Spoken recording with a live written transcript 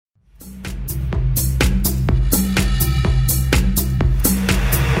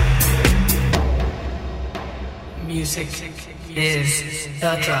Music is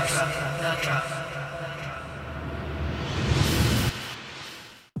the drug.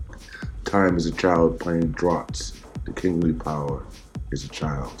 Time is a child playing draughts. The kingly power is a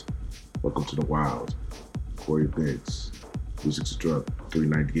child. Welcome to the wild. Corey Biggs. Music's a drug.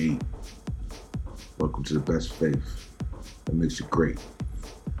 398. Welcome to the best faith that makes you great.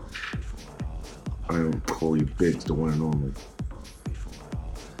 I am Corey Biggs, the one and only.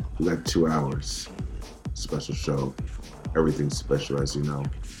 We got 2 hours. Special show. Everything's special, as you know,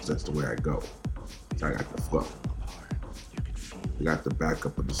 'cause that's the way I go. So I got the flow. We got the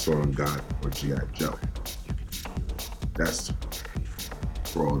backup of the Soaring God or G.I. Joe. That's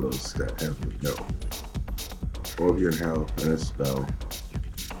for all those that haven't know. Or if you're in hell and a spell,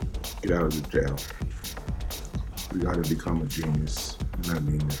 get out of the jail. You gotta become a genius, and I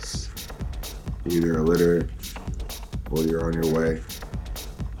mean this. You're either illiterate or you're on your way.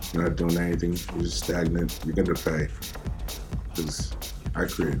 You're not doing anything, you're just stagnant, you're gonna pay. Because I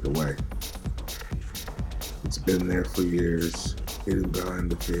created the way. It's been there for years, hidden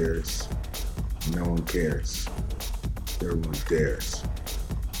behind the fears. No one cares. Everyone dares.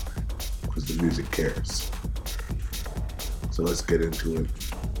 Because the music cares. So let's get into it.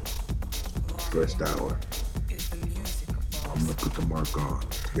 First hour. I'm gonna put the mark on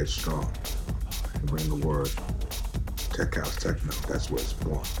to get strong and bring the word. Tech house, techno, that's where it's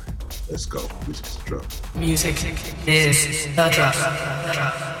born. Let's go. Music's a drug. Music is the drug.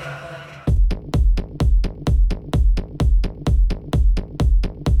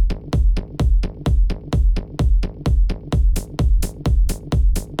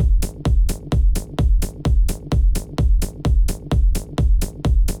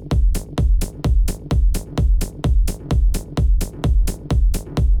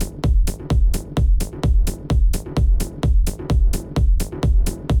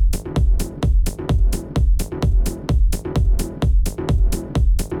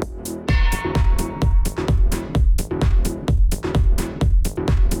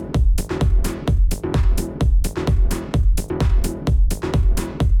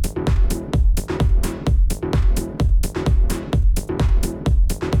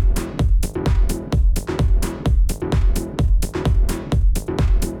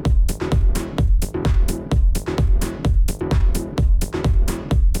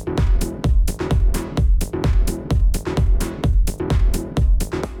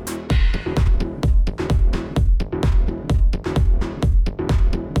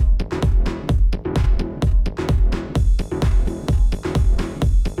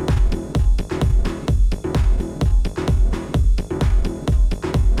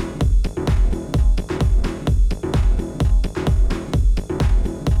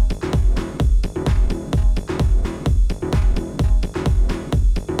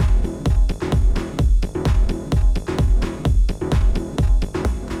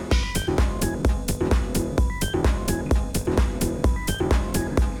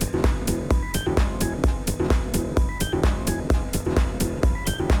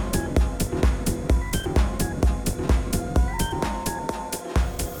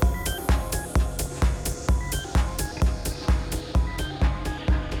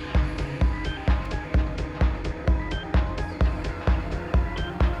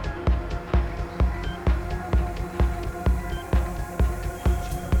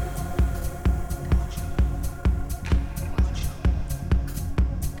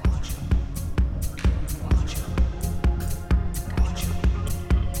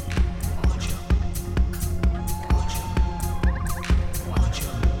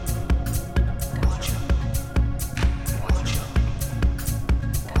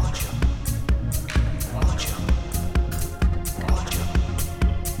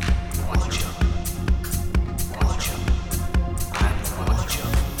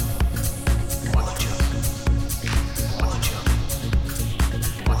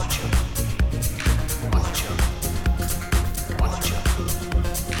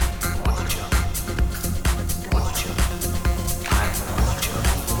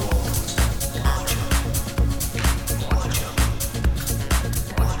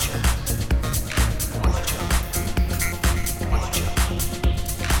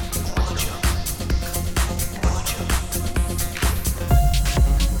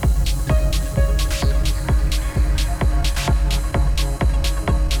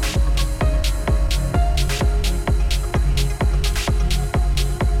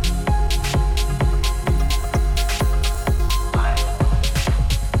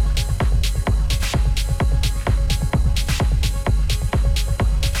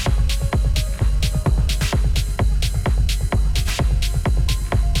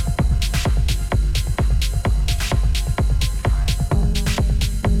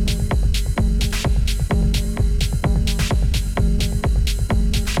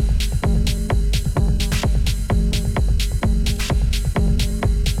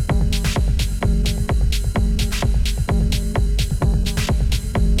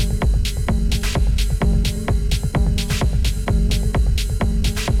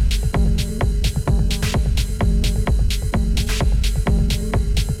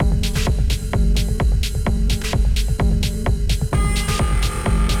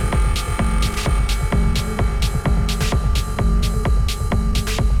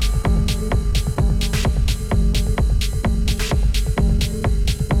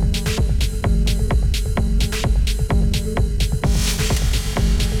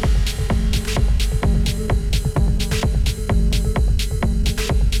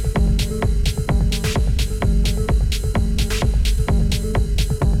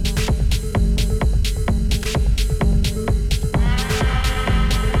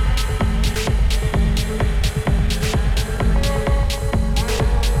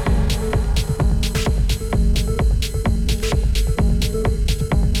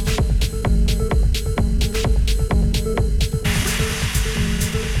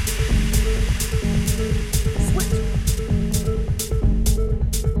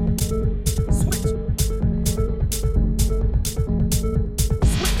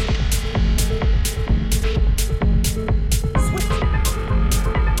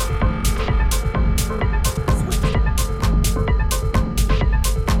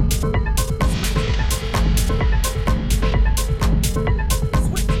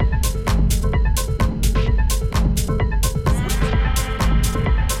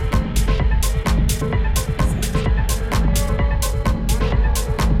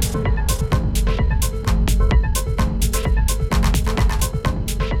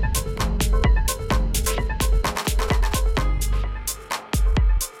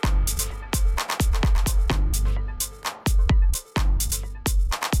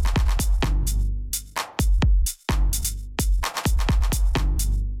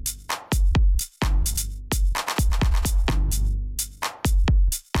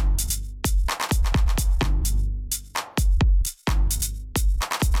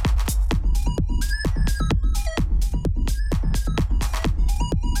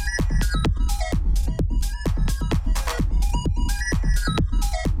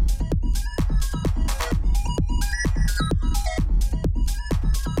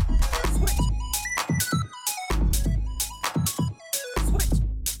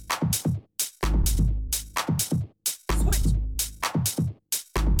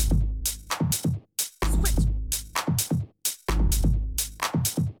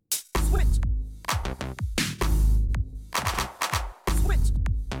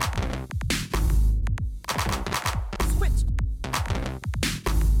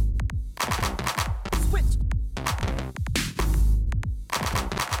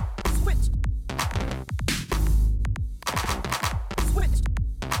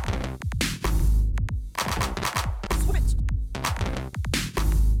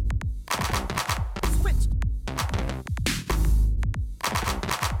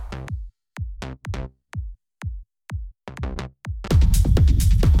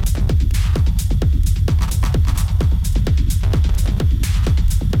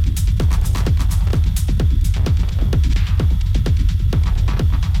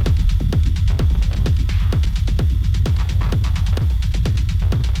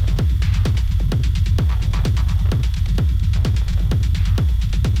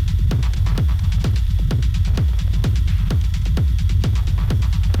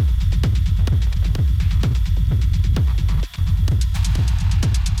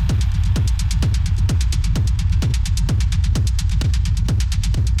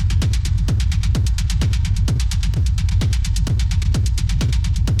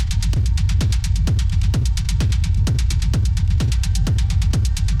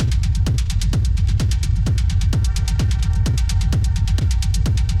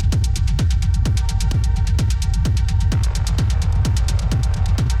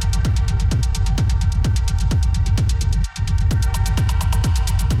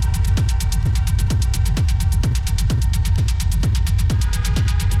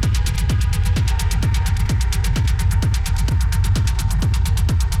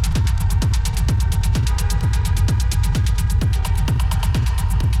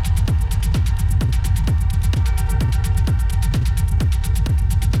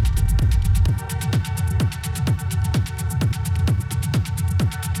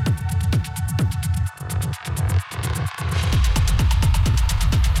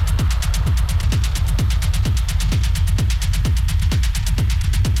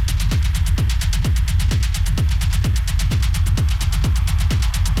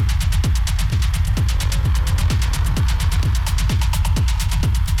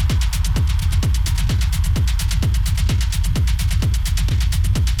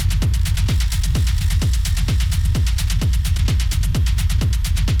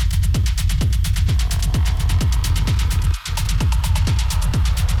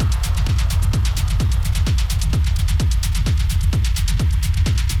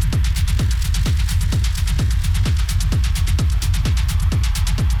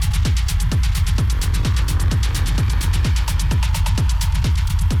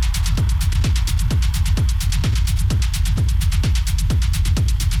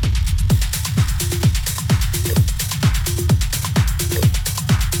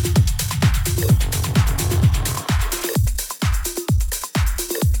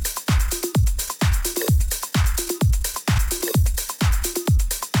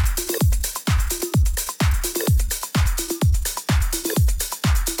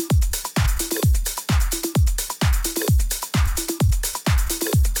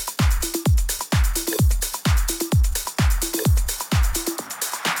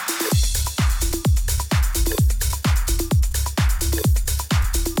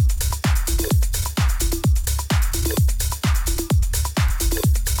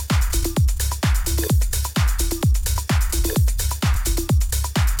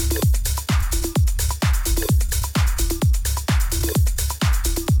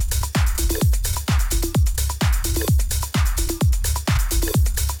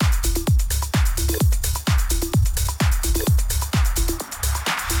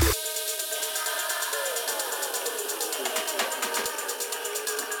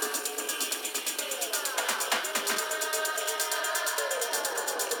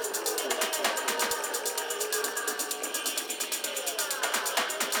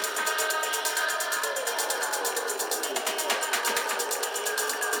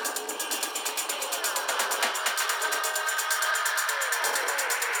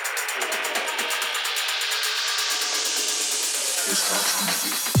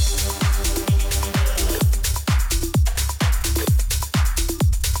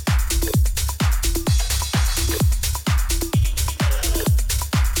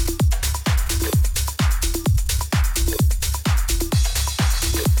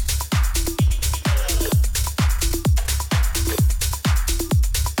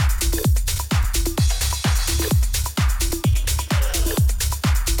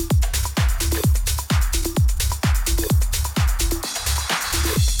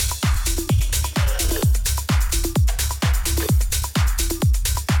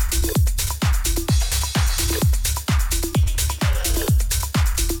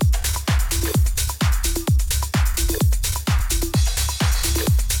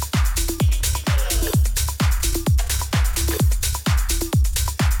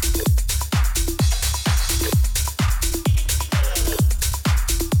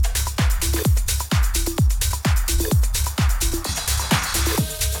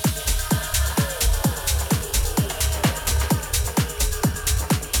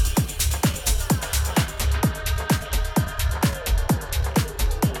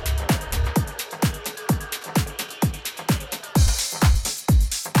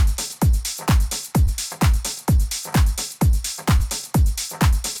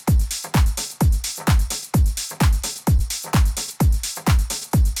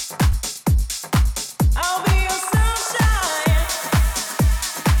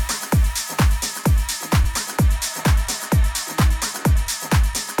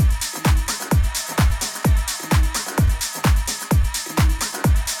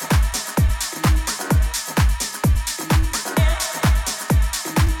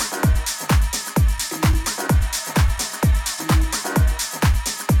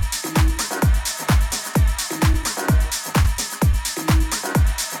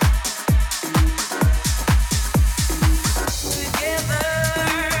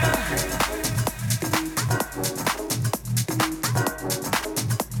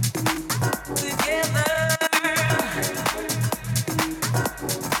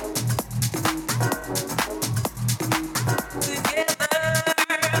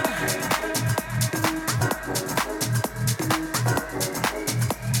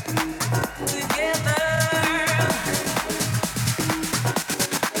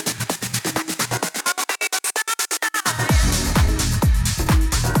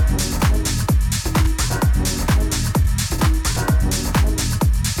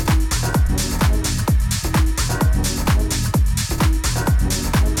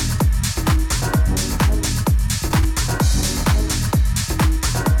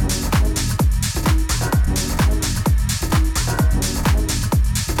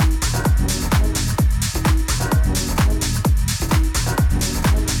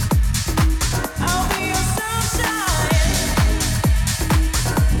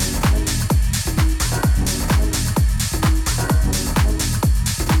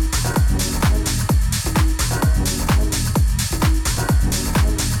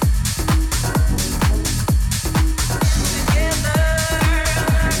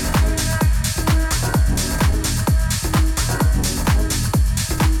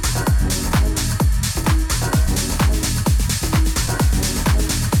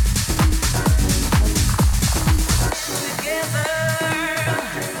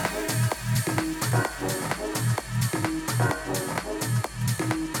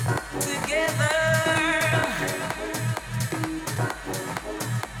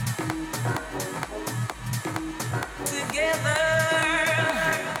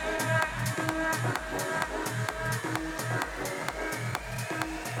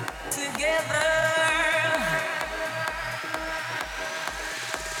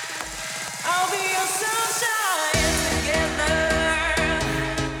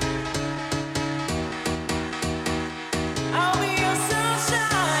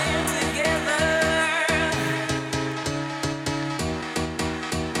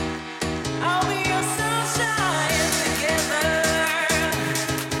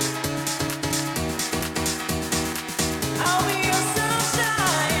 I'll be your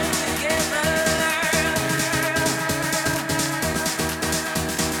sunshine together.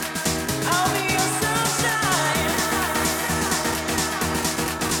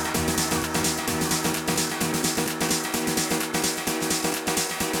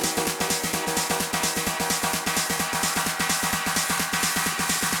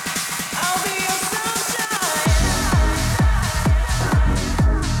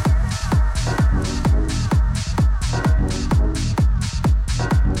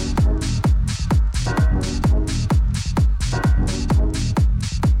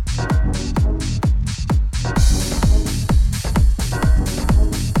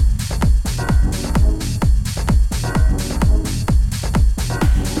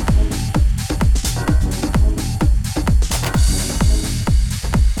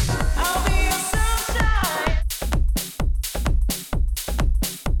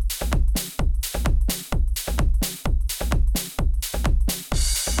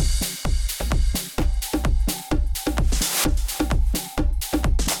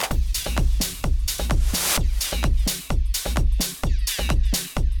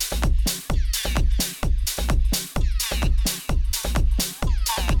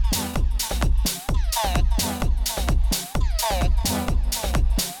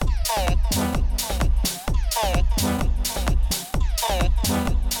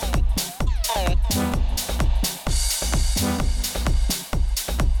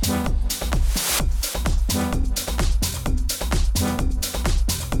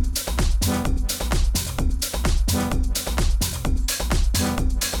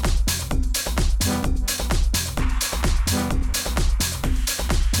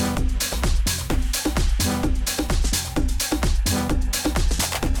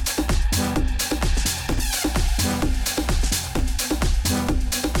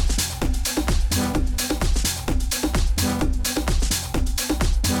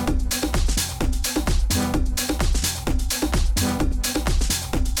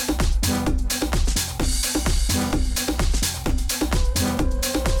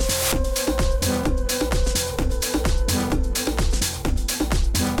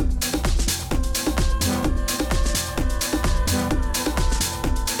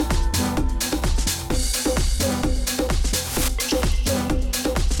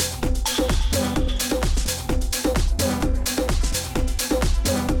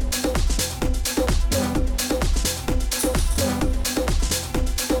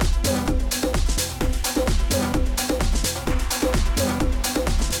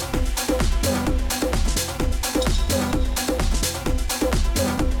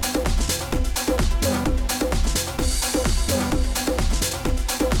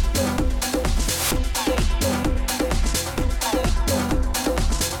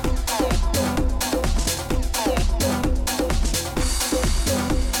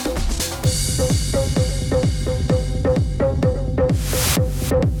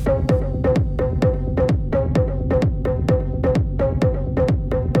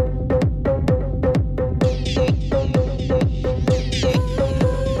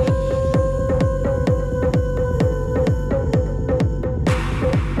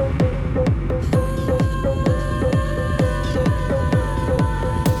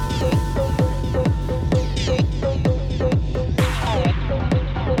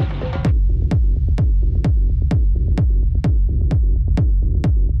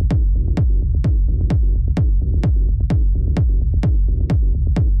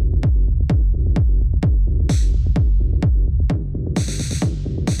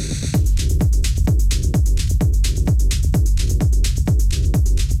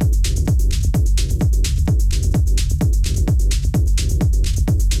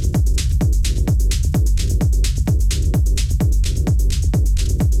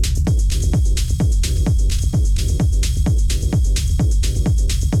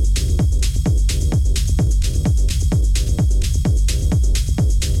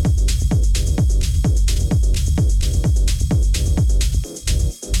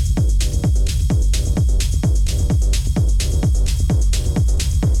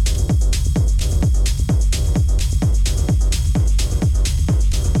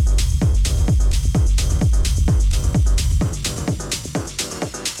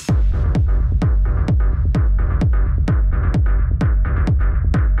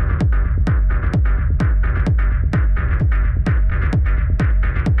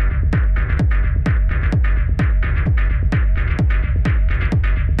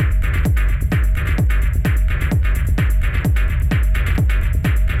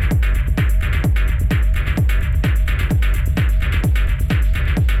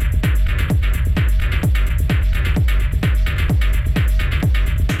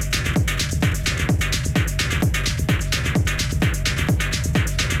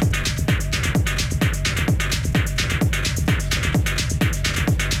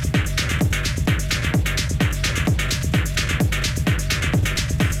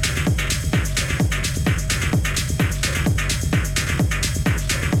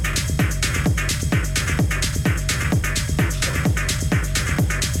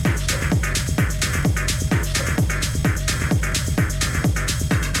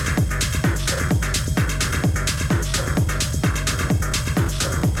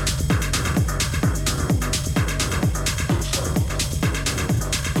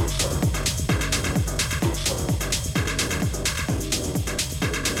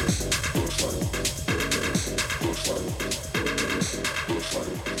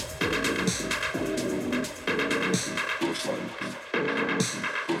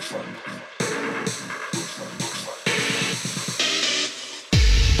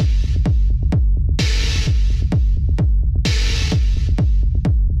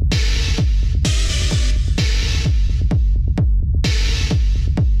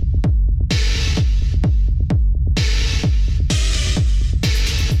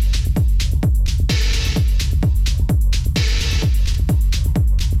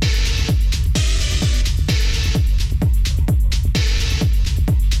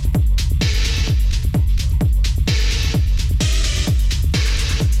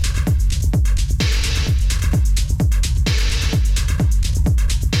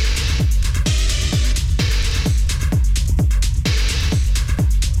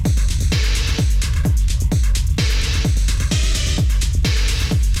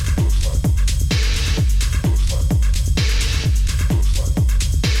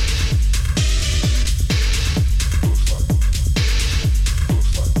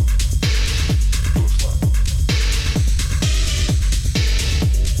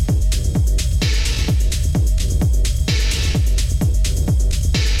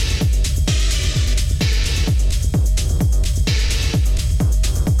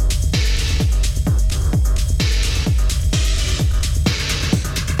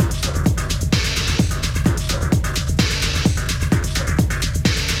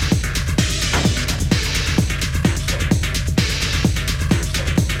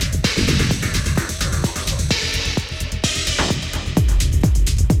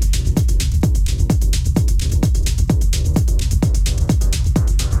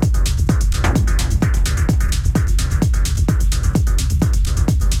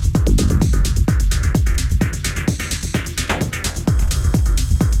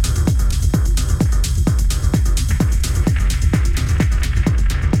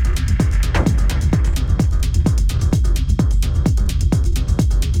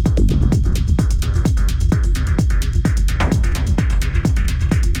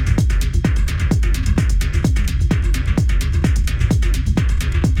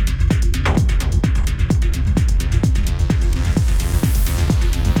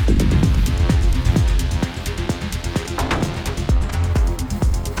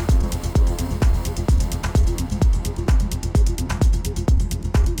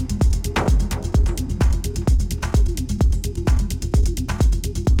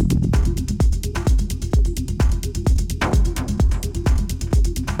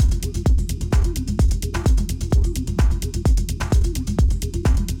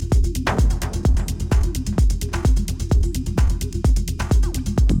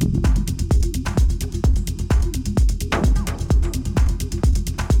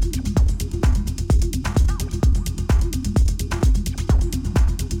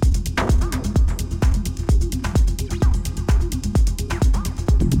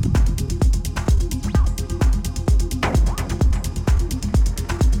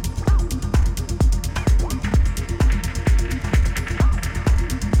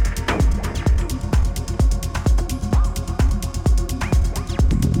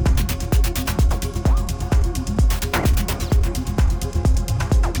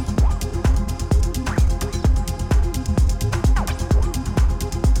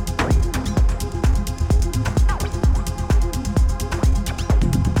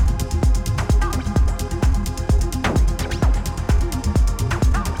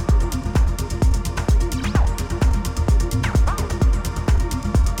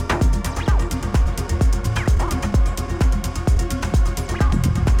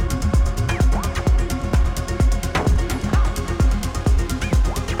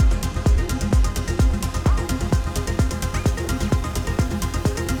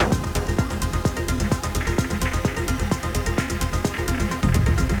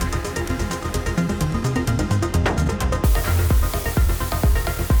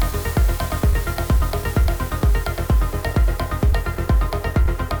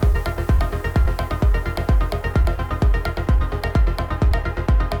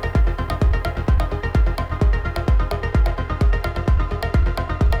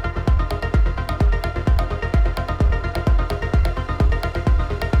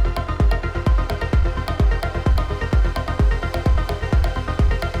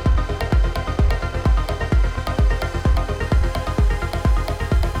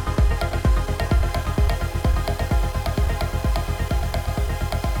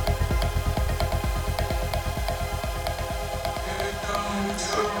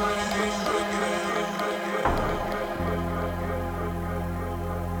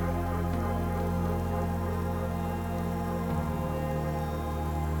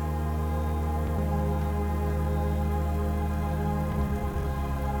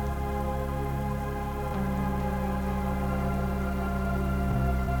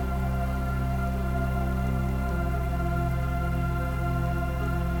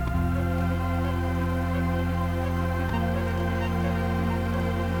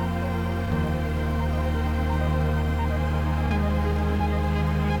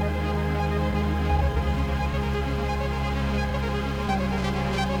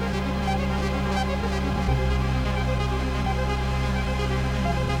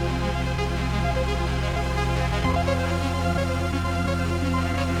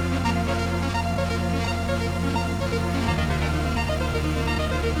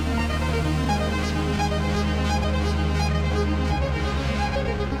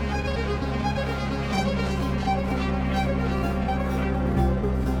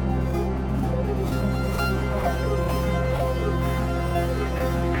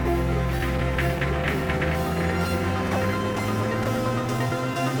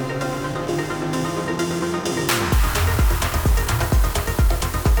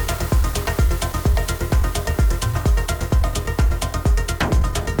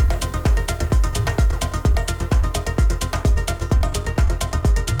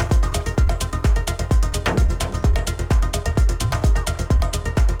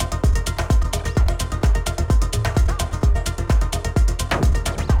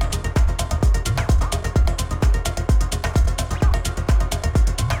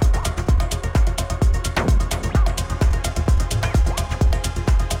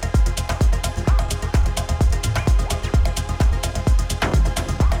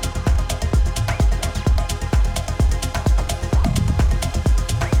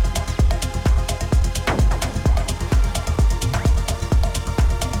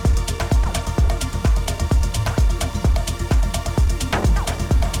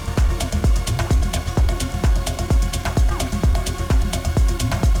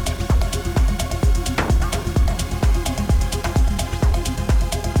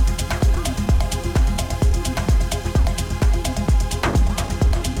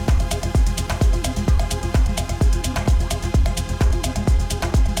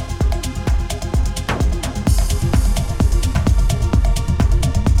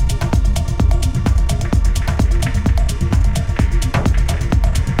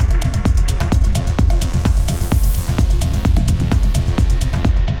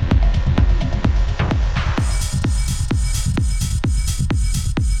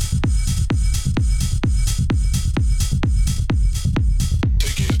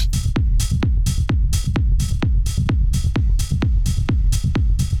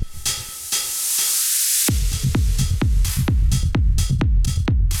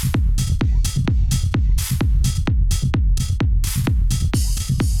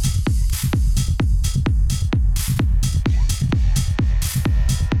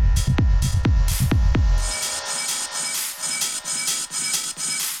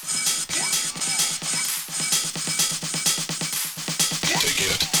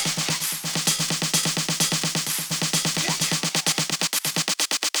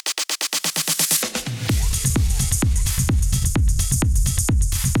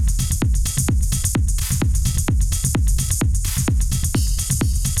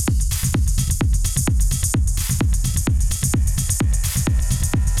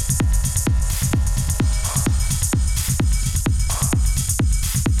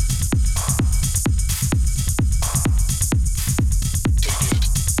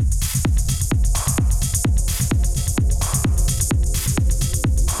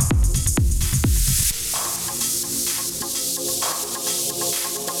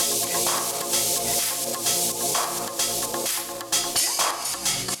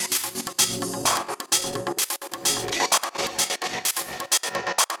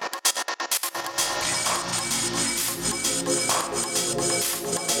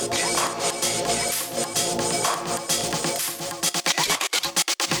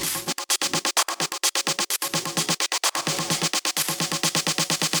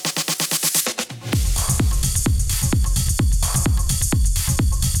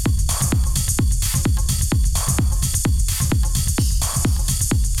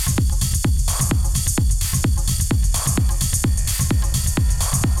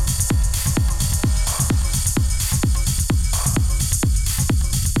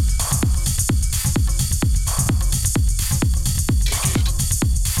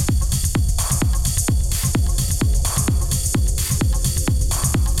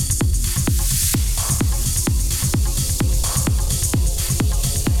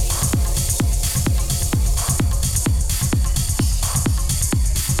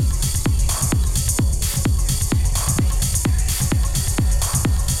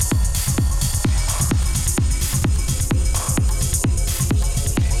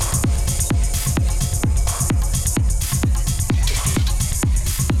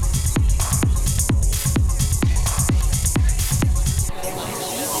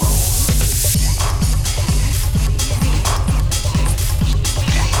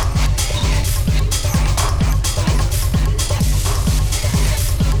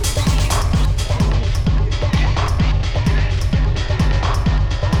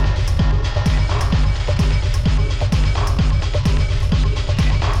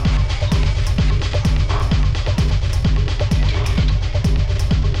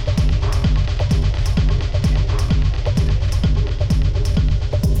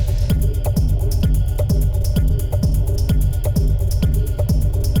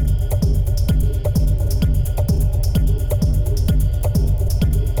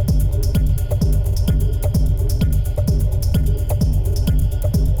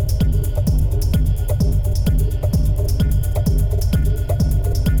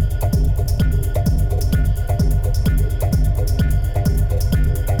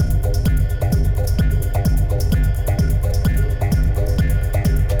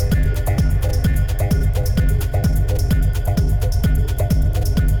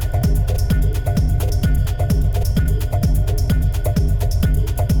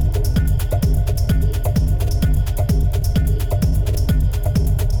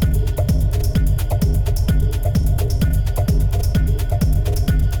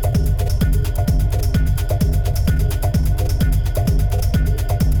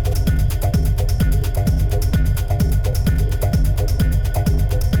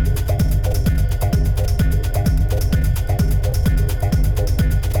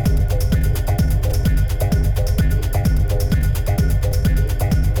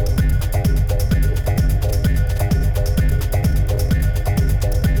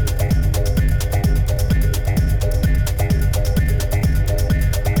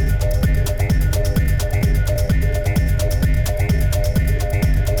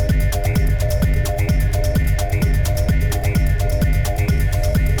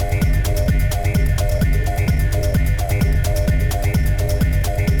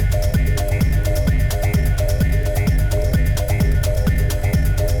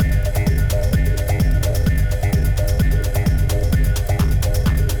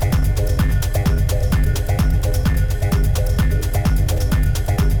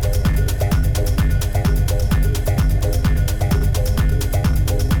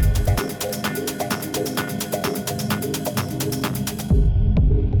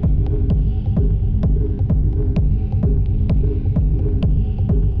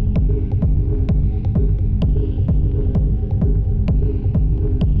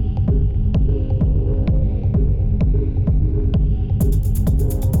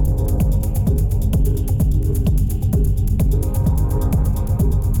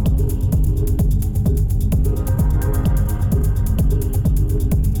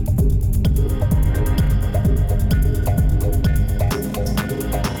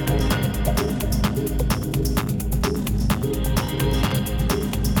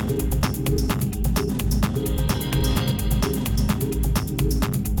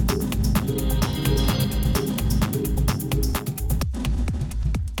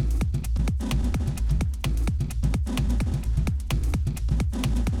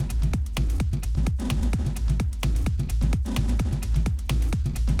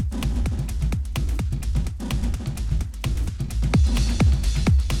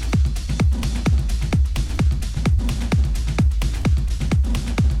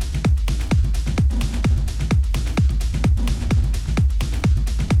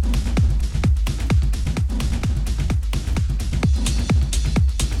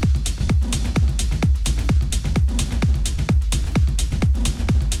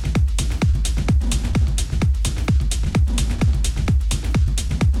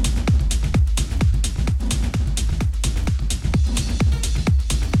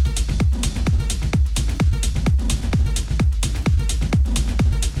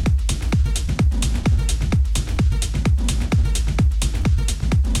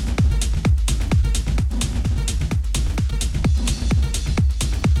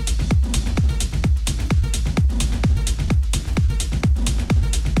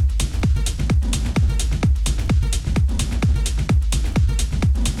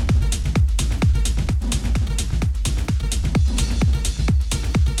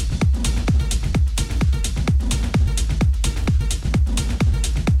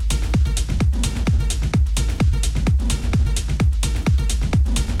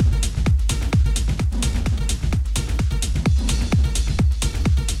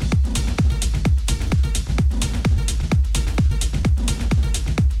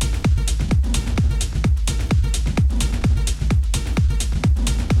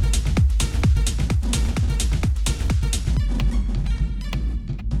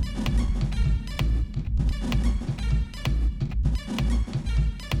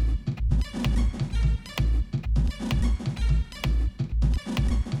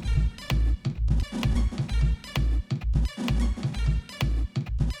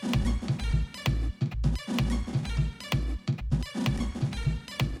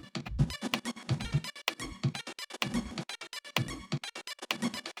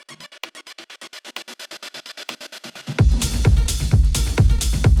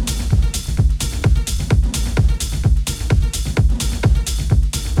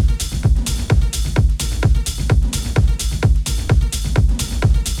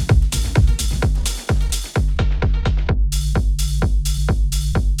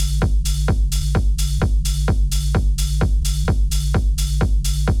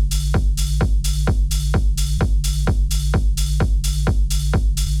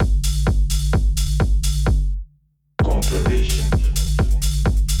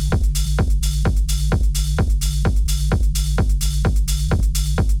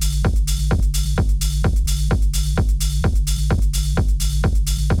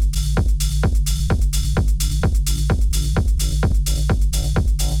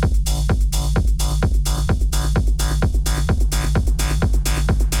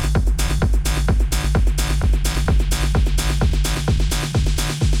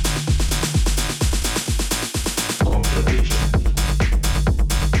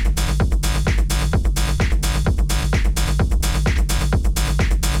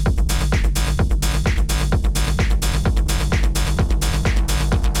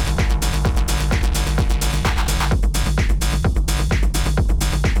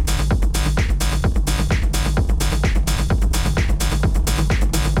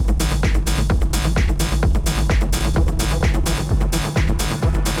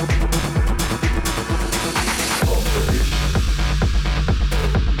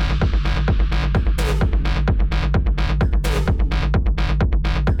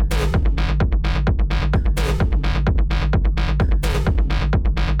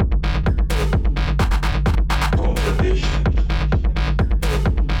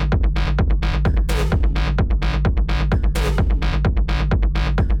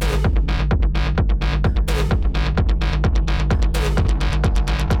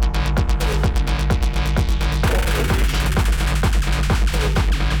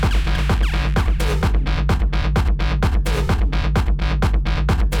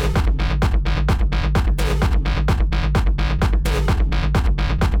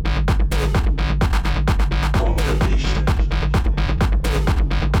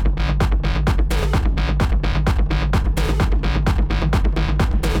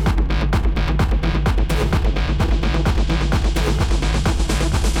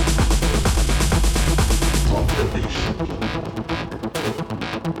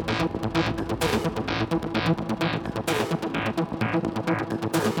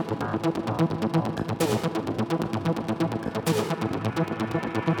 Contradiction.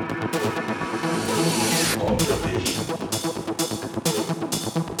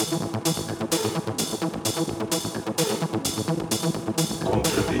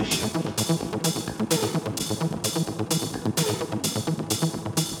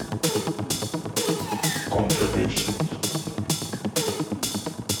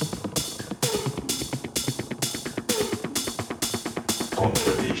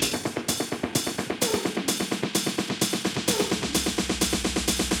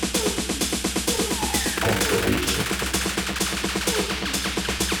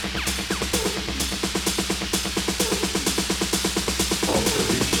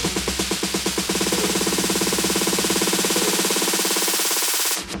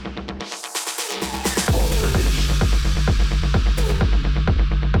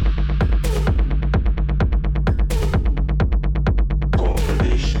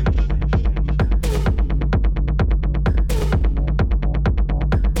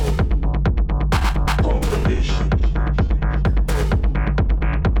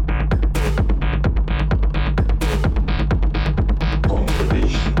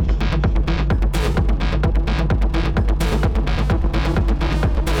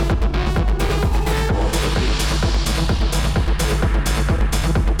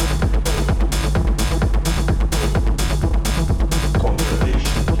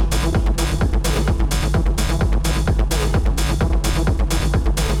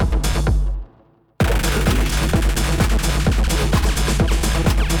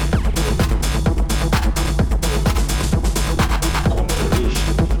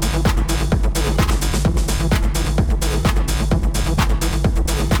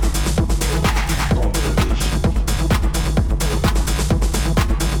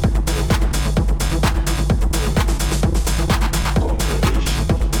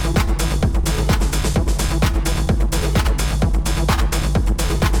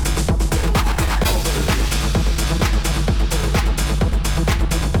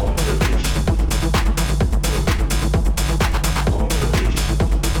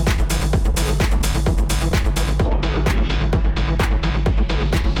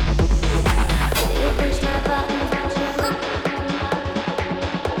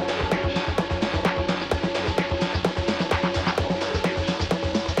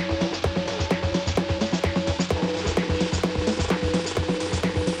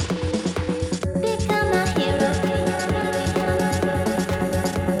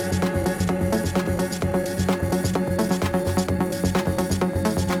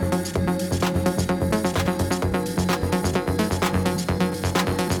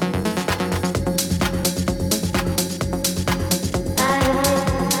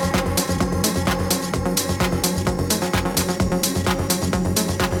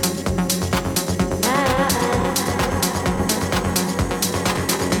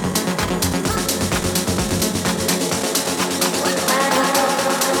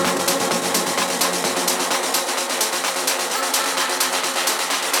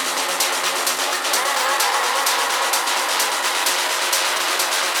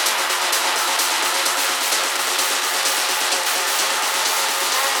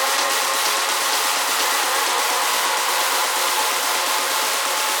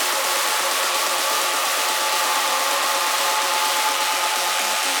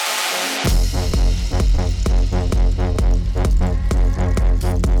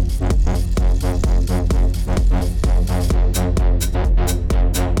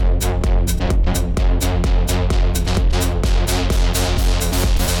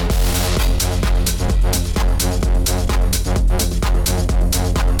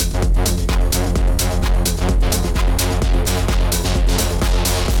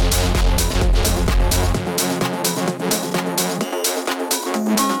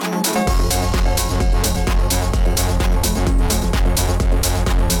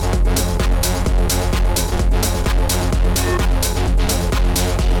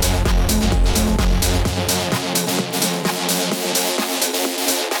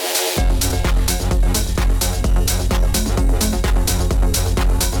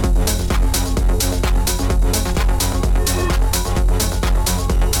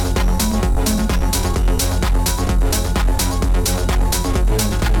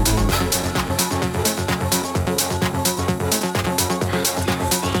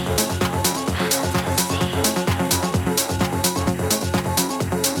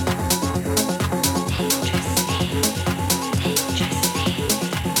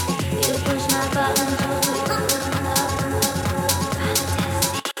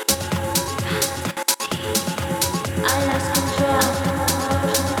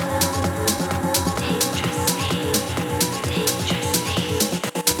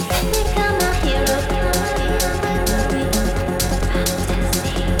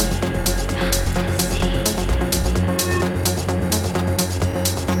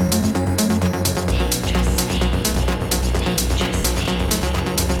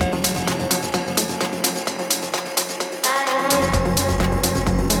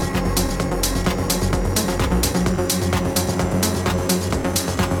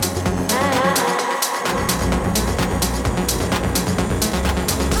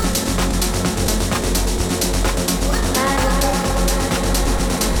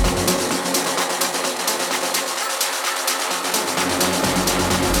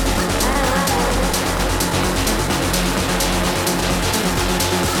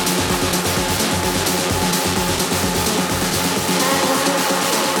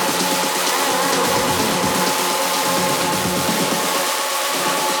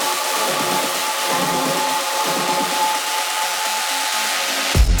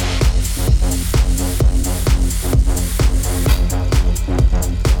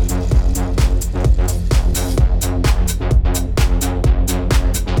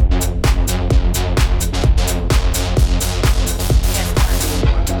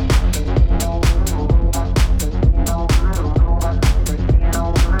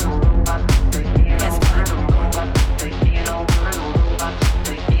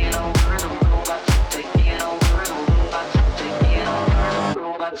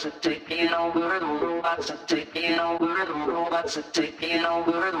 robots are taking over, the robots are taking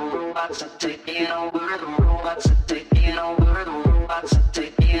over, the robots are taking over, the robots are taking over, the robots are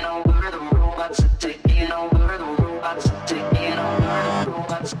taking over, the robots are taking over, the robots are taking over, the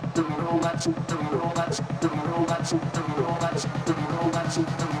robots, the robots, the robots, the robots, the robots, the robots, the robots, the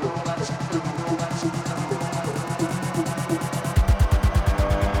robots, the robots.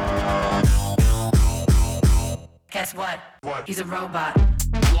 Guess what? He's a robot.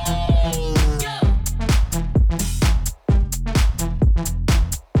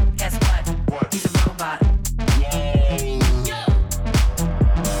 Guess what? He's a robot.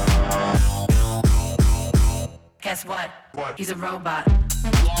 Guess what? He's a robot.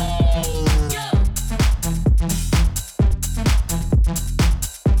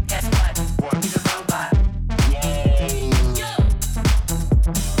 Guess what? He's a robot.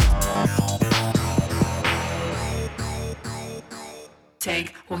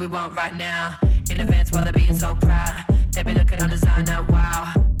 Take what we want right now. In advance while they're being so proud. They be looking on designer,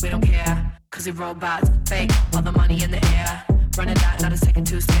 wow. We don't care, cause we robots. Fake, all the money in the air. Running out, not a second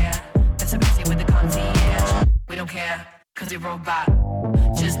to spare. That's so busy with the concierge. We don't care, cause we robot.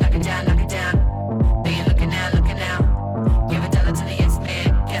 Just knock it down, knock it down. They ain't looking now. Give a dollar to the yes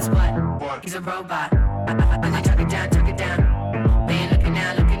man. Guess what? He's a robot. And they talk it down. They ain't looking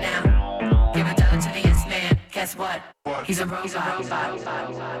now. Give a dollar to the yes man. Guess what? He's a robot. He's a robot.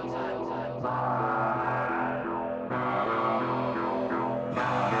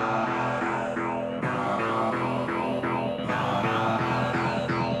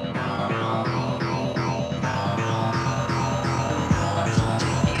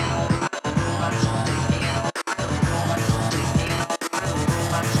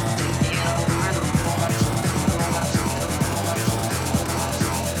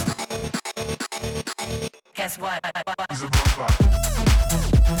 Guess what? He's a robot.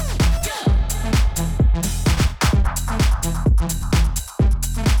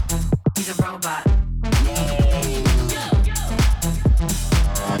 He's a robot.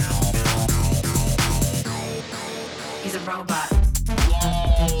 He's a robot.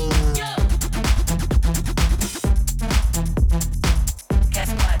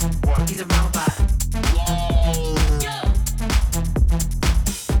 Guess what? He's a robot.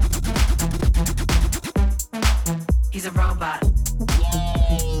 He's a robot.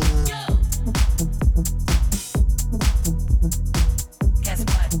 Guess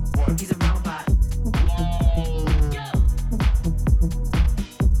what? He's a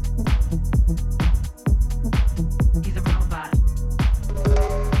robot.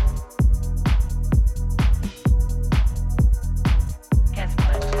 He's a robot.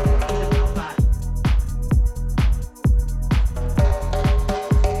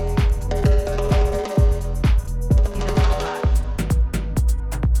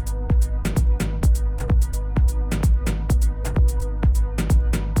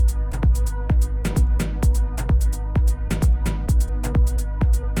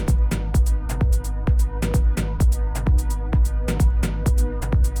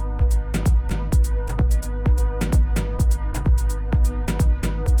 what?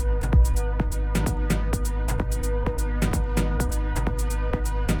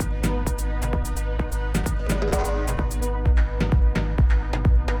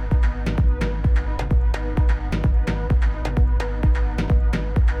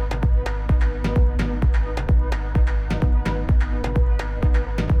 a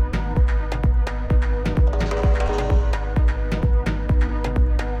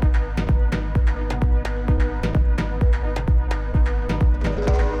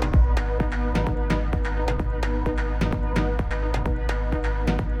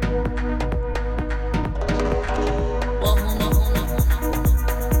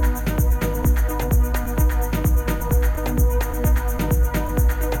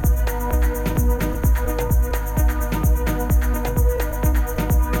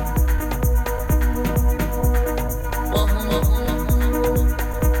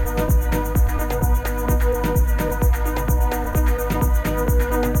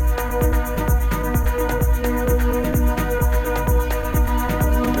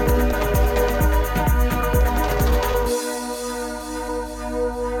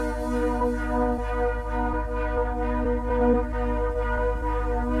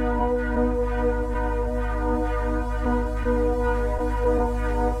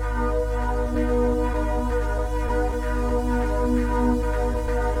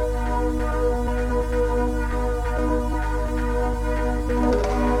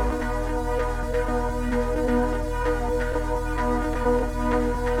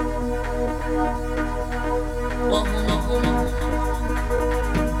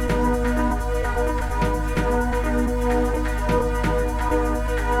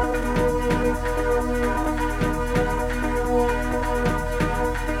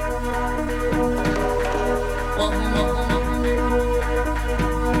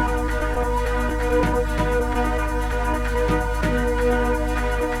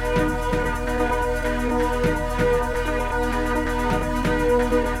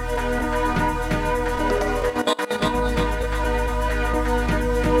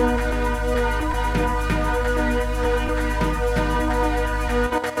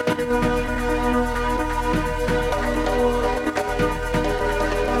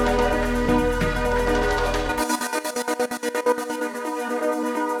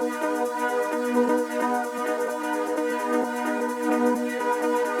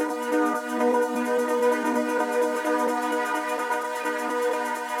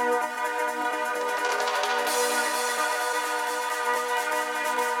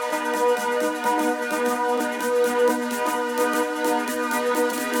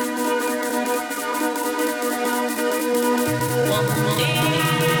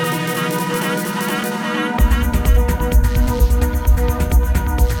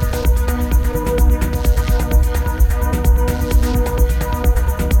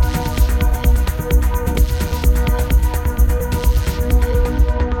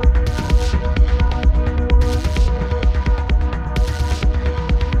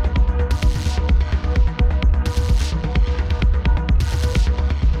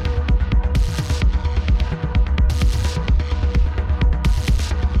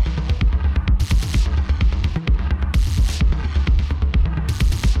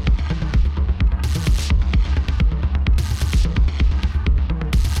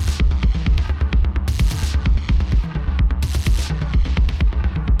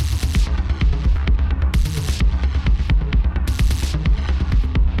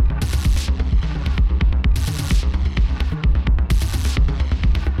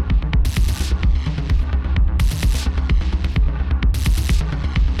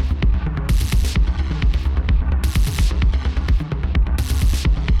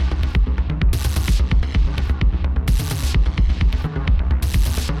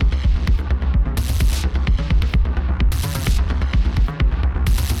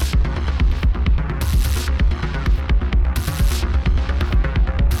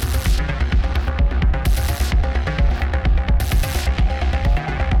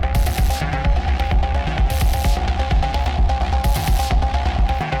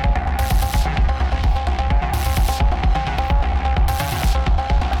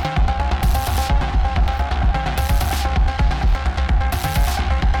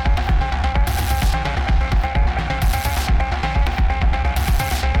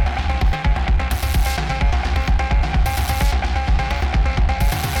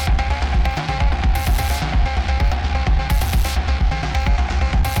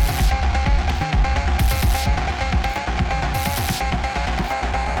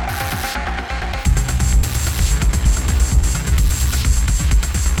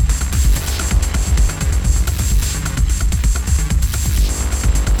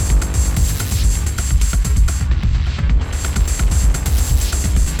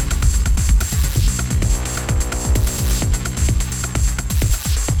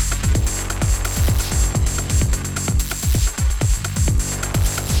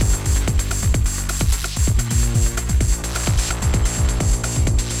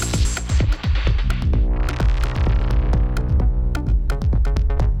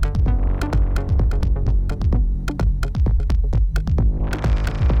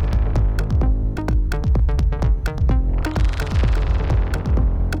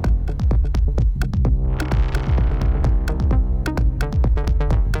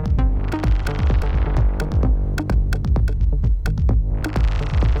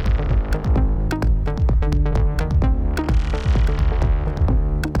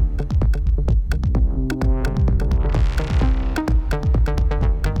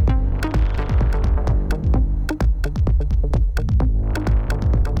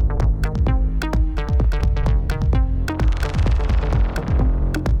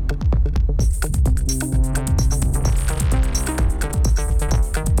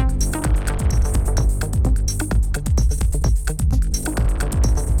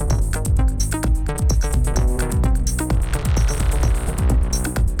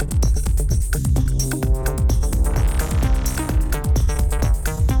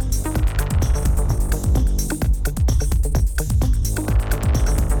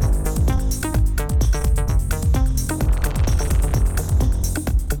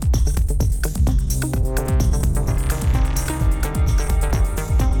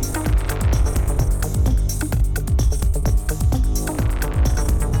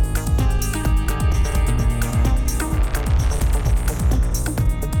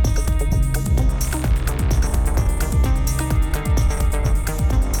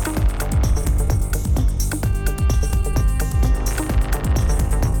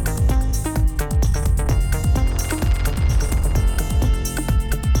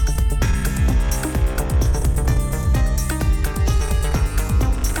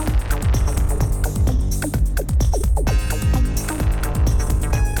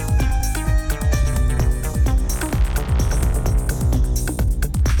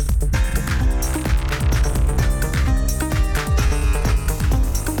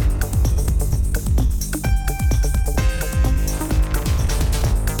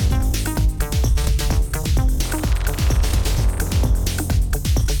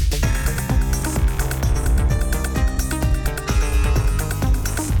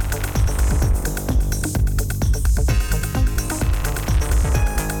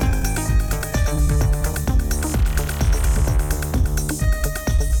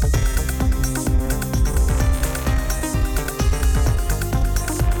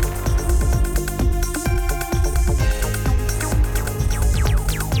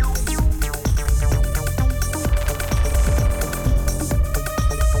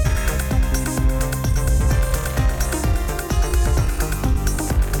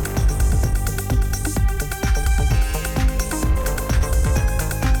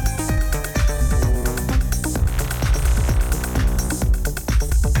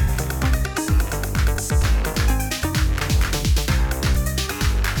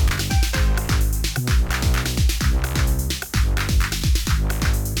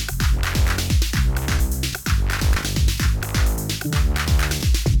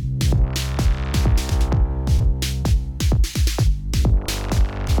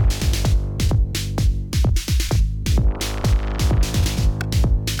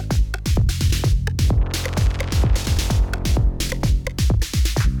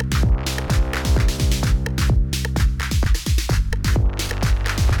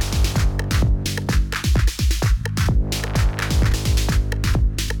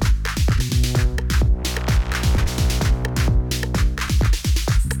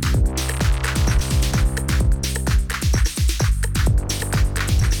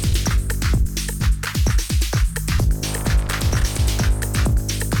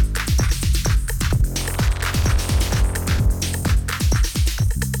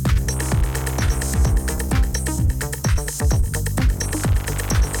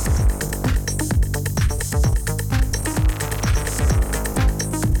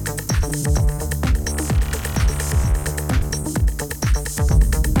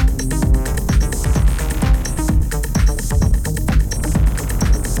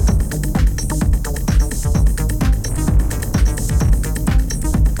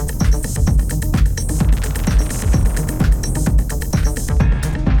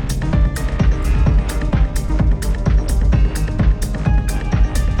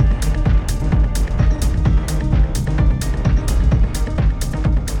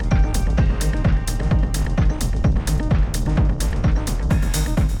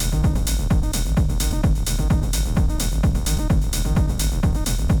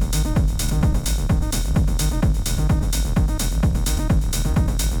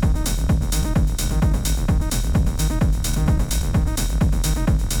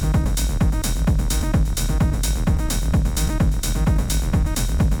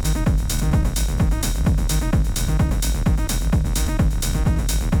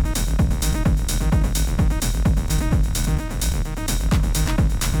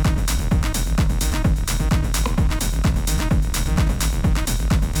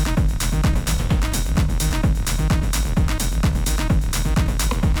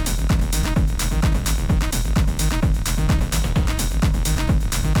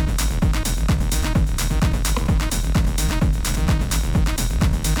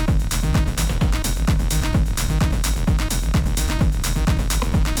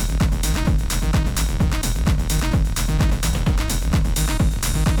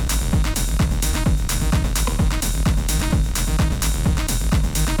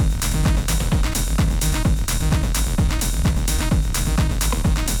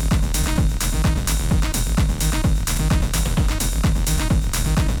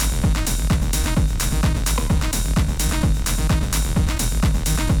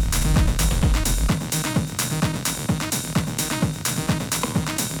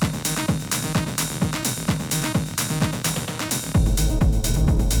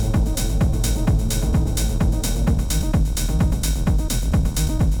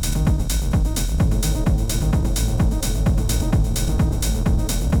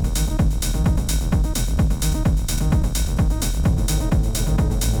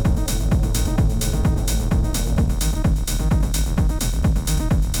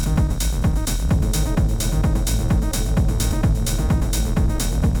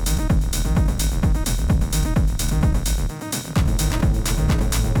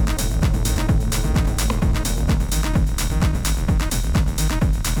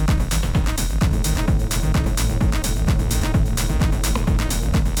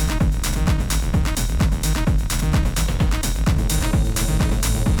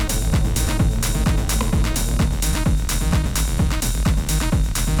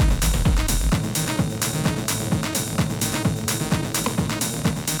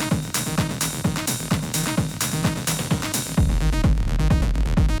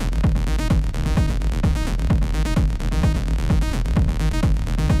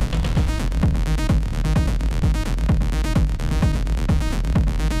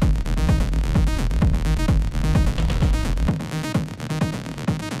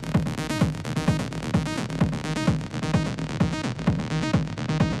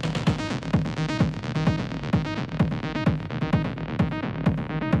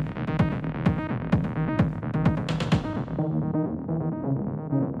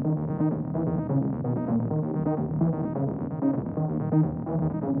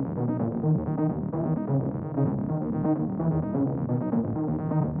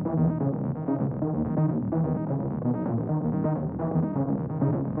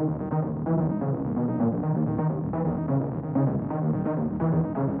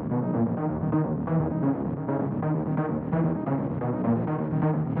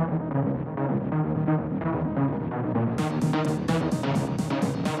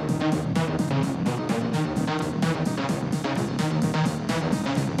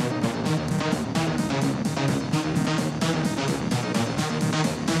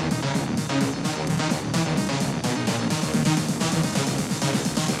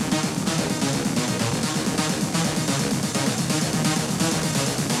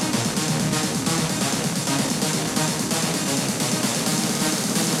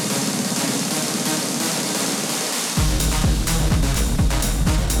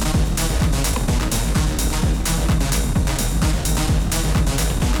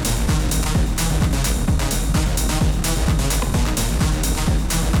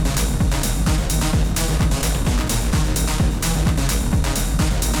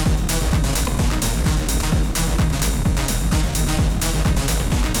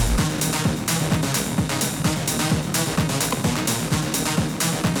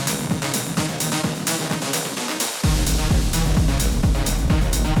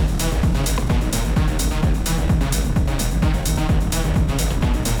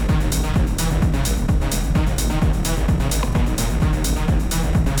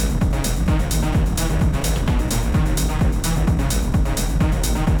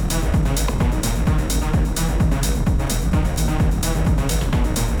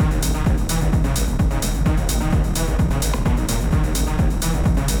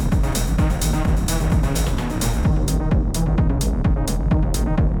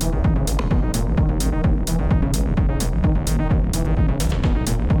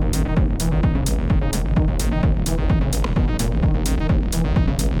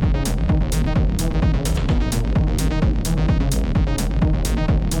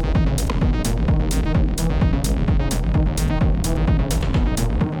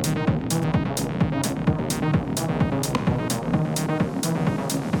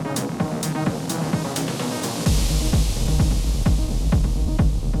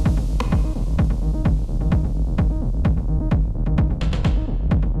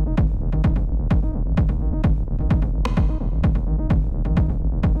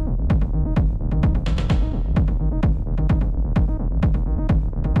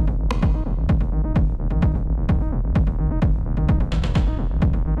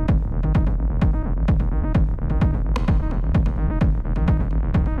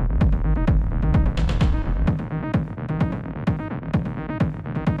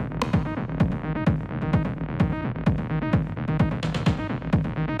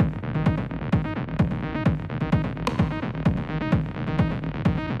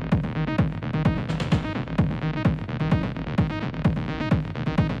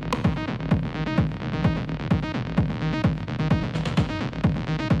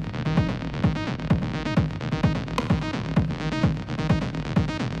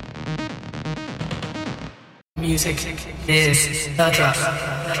Music is the drop.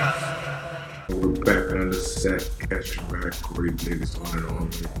 We're back on the set, catching back Corey Davis on and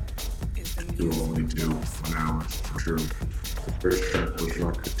only. You only do 1 hour for true. The first track was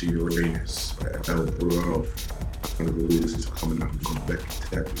Rocket to Uranus by El Burrow. One of the releases coming out on Becky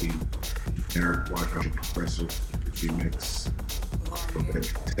Tapley, Eric White, Progressive remix. From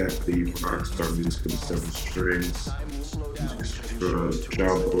Becky Tapley, Rockstar Music of the Seven Strings, Music is Drug,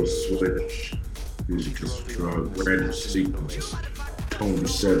 Jumbo Switch, Music is Drug, Random Sequence, Tone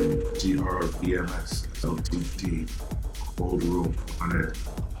 7, DRBMS, LTD, Old Room on it,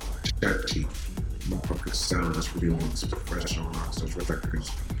 Chachi, Motherfucker Sounds Remix, Professional Rockstars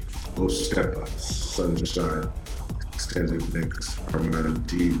Records, Low Step, Sunshine, Extended Mix, Armada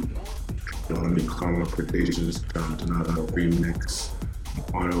D, Donnie Karma Predations, Down Donato Remix,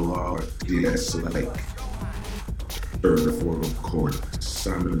 Monologue, DS Like, Third or Fourth Chord,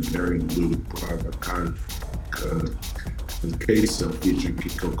 Simon Berry, Blue, Private Con, Queso featuring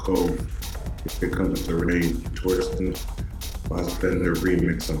Kiko Cove, Here Comes the Rain, Torsten, Fassbender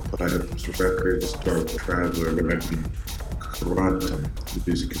Remix on Platypus Records, Dark Traveler, Record, Quantum, the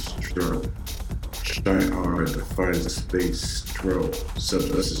music is Stro, Shy R, Defines Space, Stro,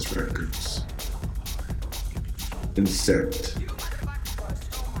 Subjustice Records, Insect,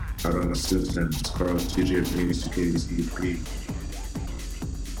 out on the Simpsons, Carlos TJ Venus UK's EP,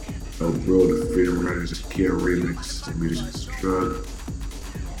 El Bro, the Freedom Riders, Kia Remix, the music is Drug,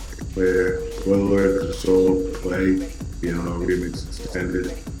 Spoiler, Soul, Play, BLO Remix Extended,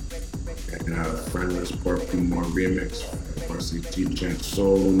 and Friendless Part B More Remix, Varsity T-Chant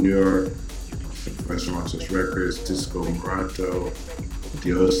Soul, New York, Professional Access Records, Disco Marato,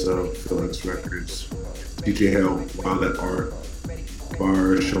 Diosa, Philips Records, DJ Hell, Wild at Art,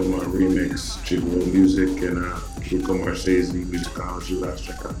 Bar, Shoma Remix, Jigwell Music, and Luca Marchese, Musicology, last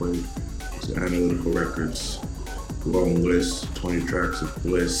track I played was Analytical Records, long list, 20 tracks of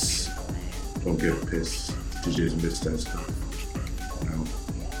bliss, don't get pissed, DJs miss that stuff, you know,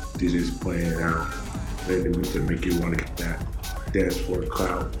 DJs playing it out, they make you want to get that dance floor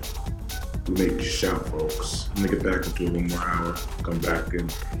clout, we make you shout, folks. I'm gonna get back into it 1 more hour, come back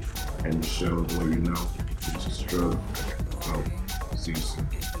and end the show the way you know, it's just drug, see you soon.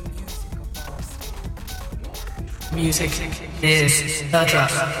 Music is the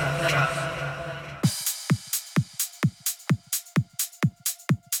drop.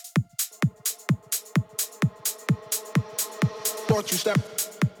 Don't you step.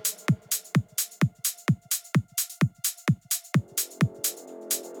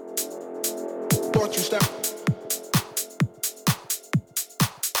 Don't you step.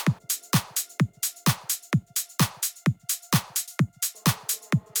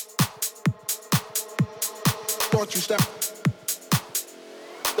 Don't you step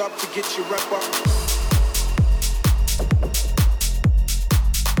up to get your rep up.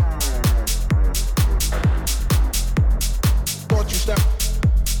 Don't you step.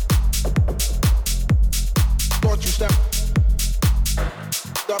 Don't you step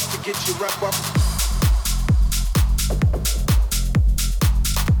up to get your rep up.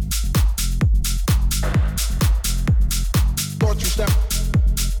 Don't you step.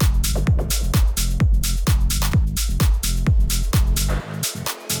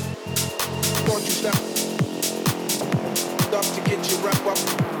 Don't you step up to get your rep up.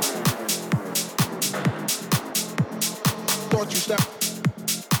 Don't you step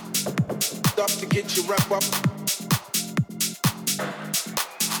up to get your rep up.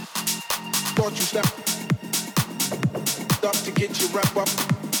 Don't you step up to get your rep up.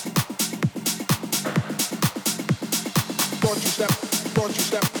 Don't you step, don't you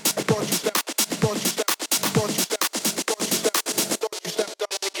step, don't you step, don't you step, don't you step, don't you step, don't you step up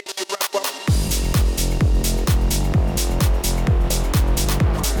to get your rep up.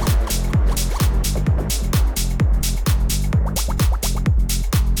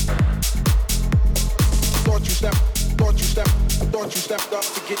 Don't you step, don't you step, don't you step up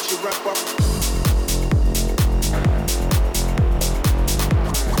to get your rep up.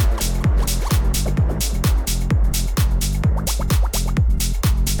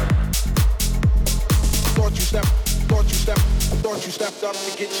 Don't you step, don't you step, don't you step up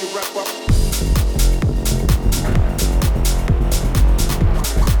to get your rep up.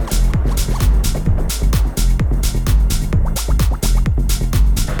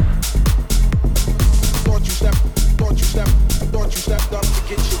 Don't you step, don't you step, don't you step up to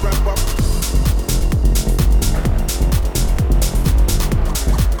get your rep up.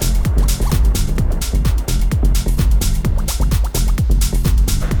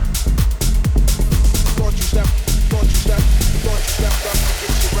 Don't you step, don't you step, don't you step up to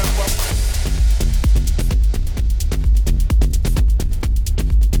get your rep up.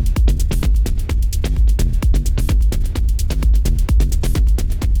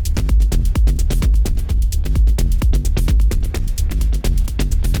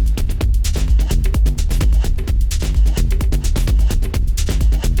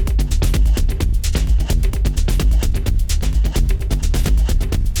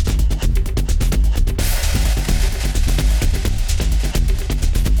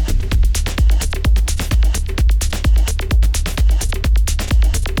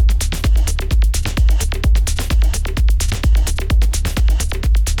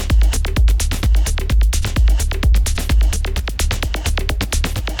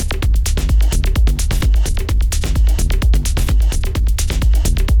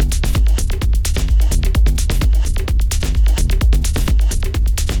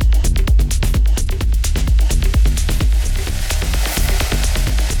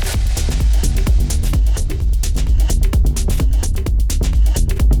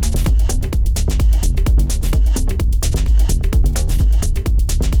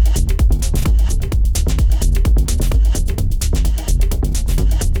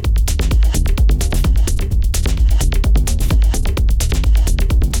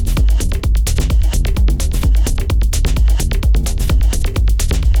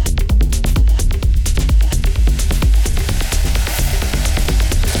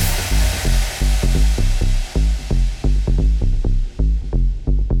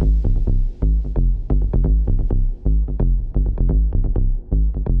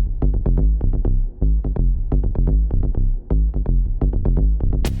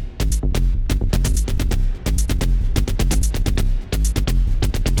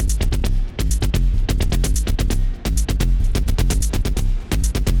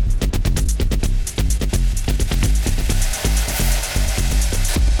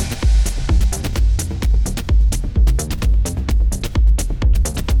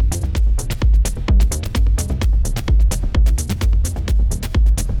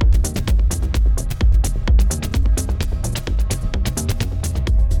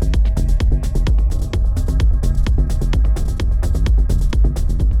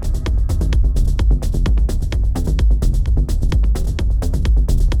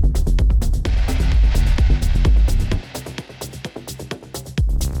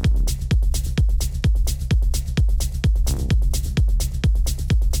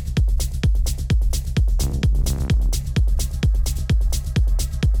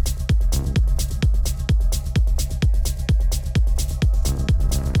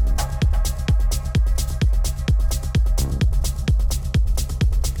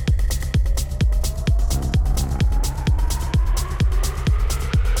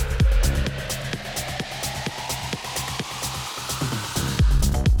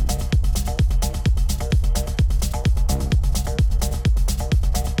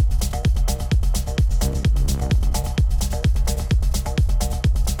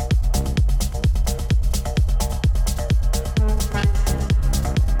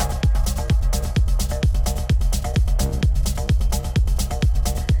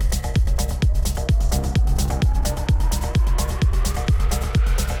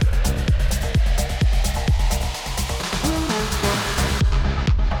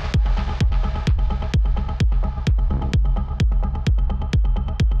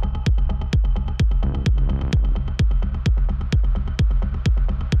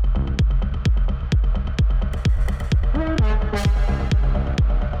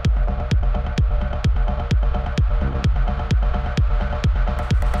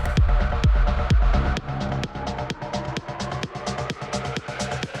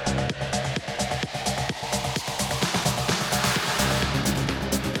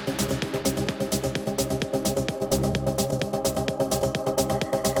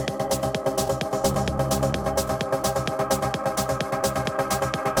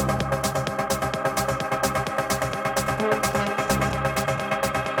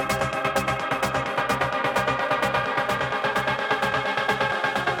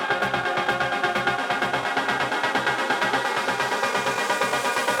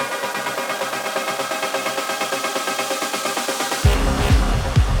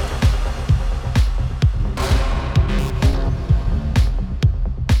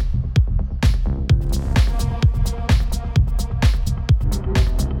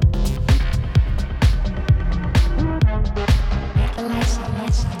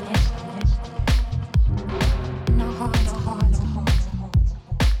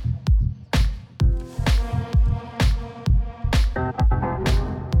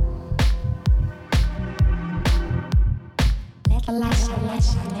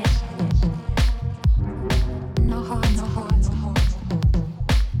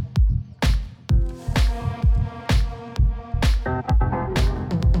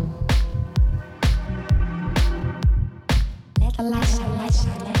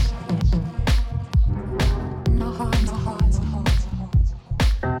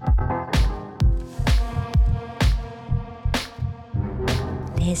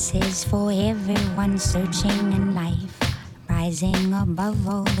 This is for everyone searching in life, rising above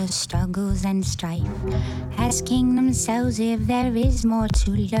all the struggles and strife, asking themselves if there is more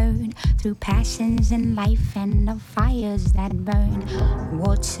to learn through passions in life and the fires that burn,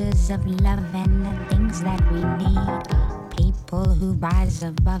 waters of love and the things that we need, people who rise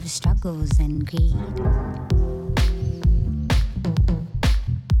above struggles and greed.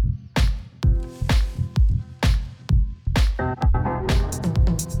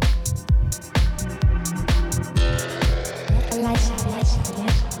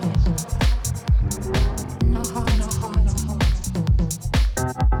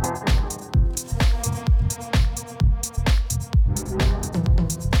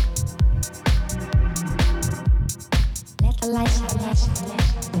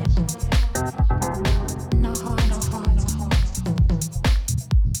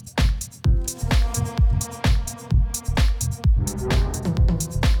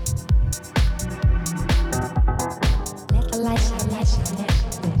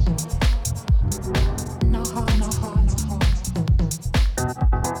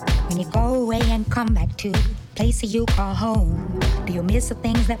 You call home. Do you miss the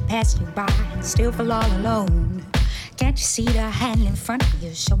things that pass you by and still feel all alone? Can't you see the hand in front of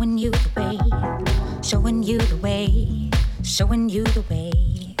you showing you the way, showing you the way, showing you the way?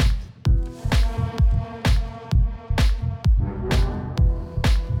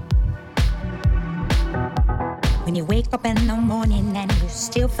 When you wake up in the morning and you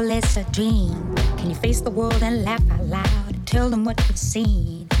still feel it's a dream, can you face the world and laugh out loud and tell them what you've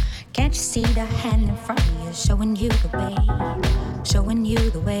seen? Can't you see the hand in front of you showing you the way, showing you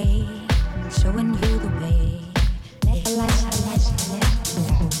the way, showing you the way? Let the light shine.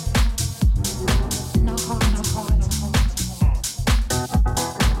 No harm, no harm, no harm.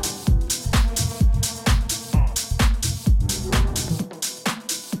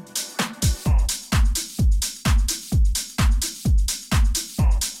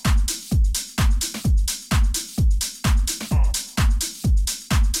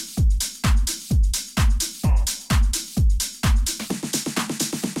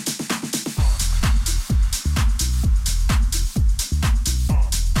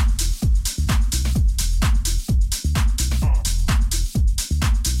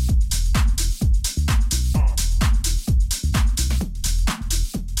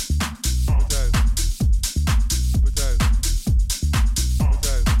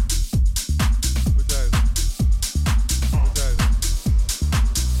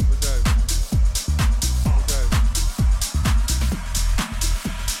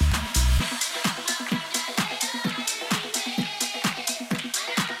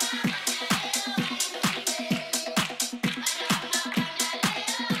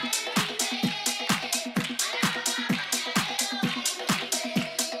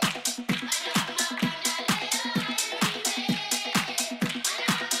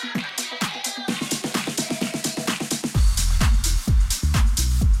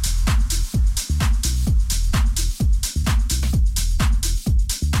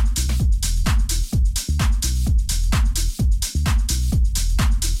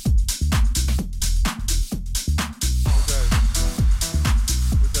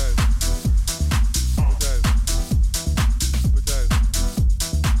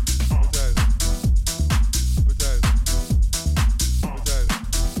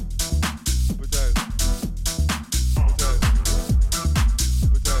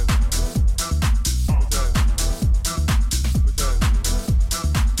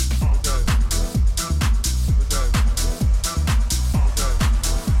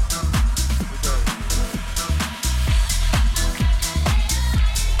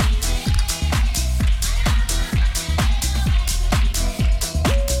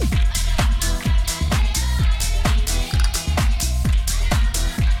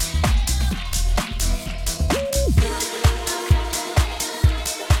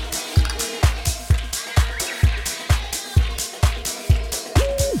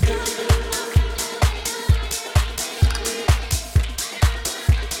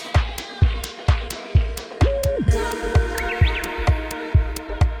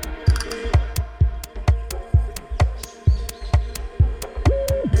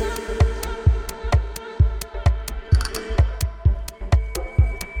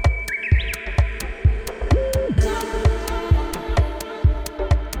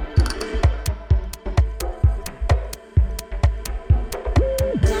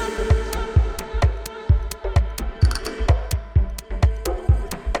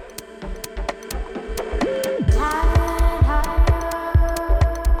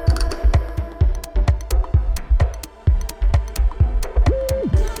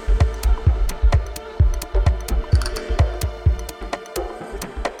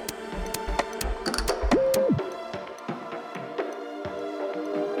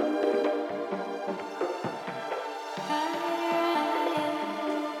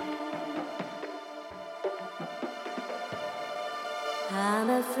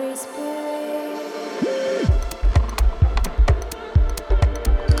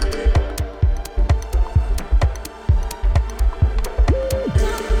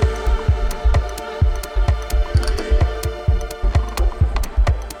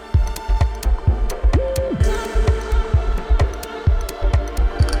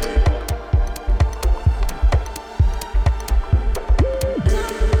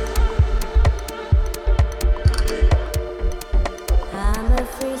 I'm a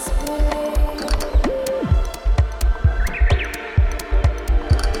free spirit.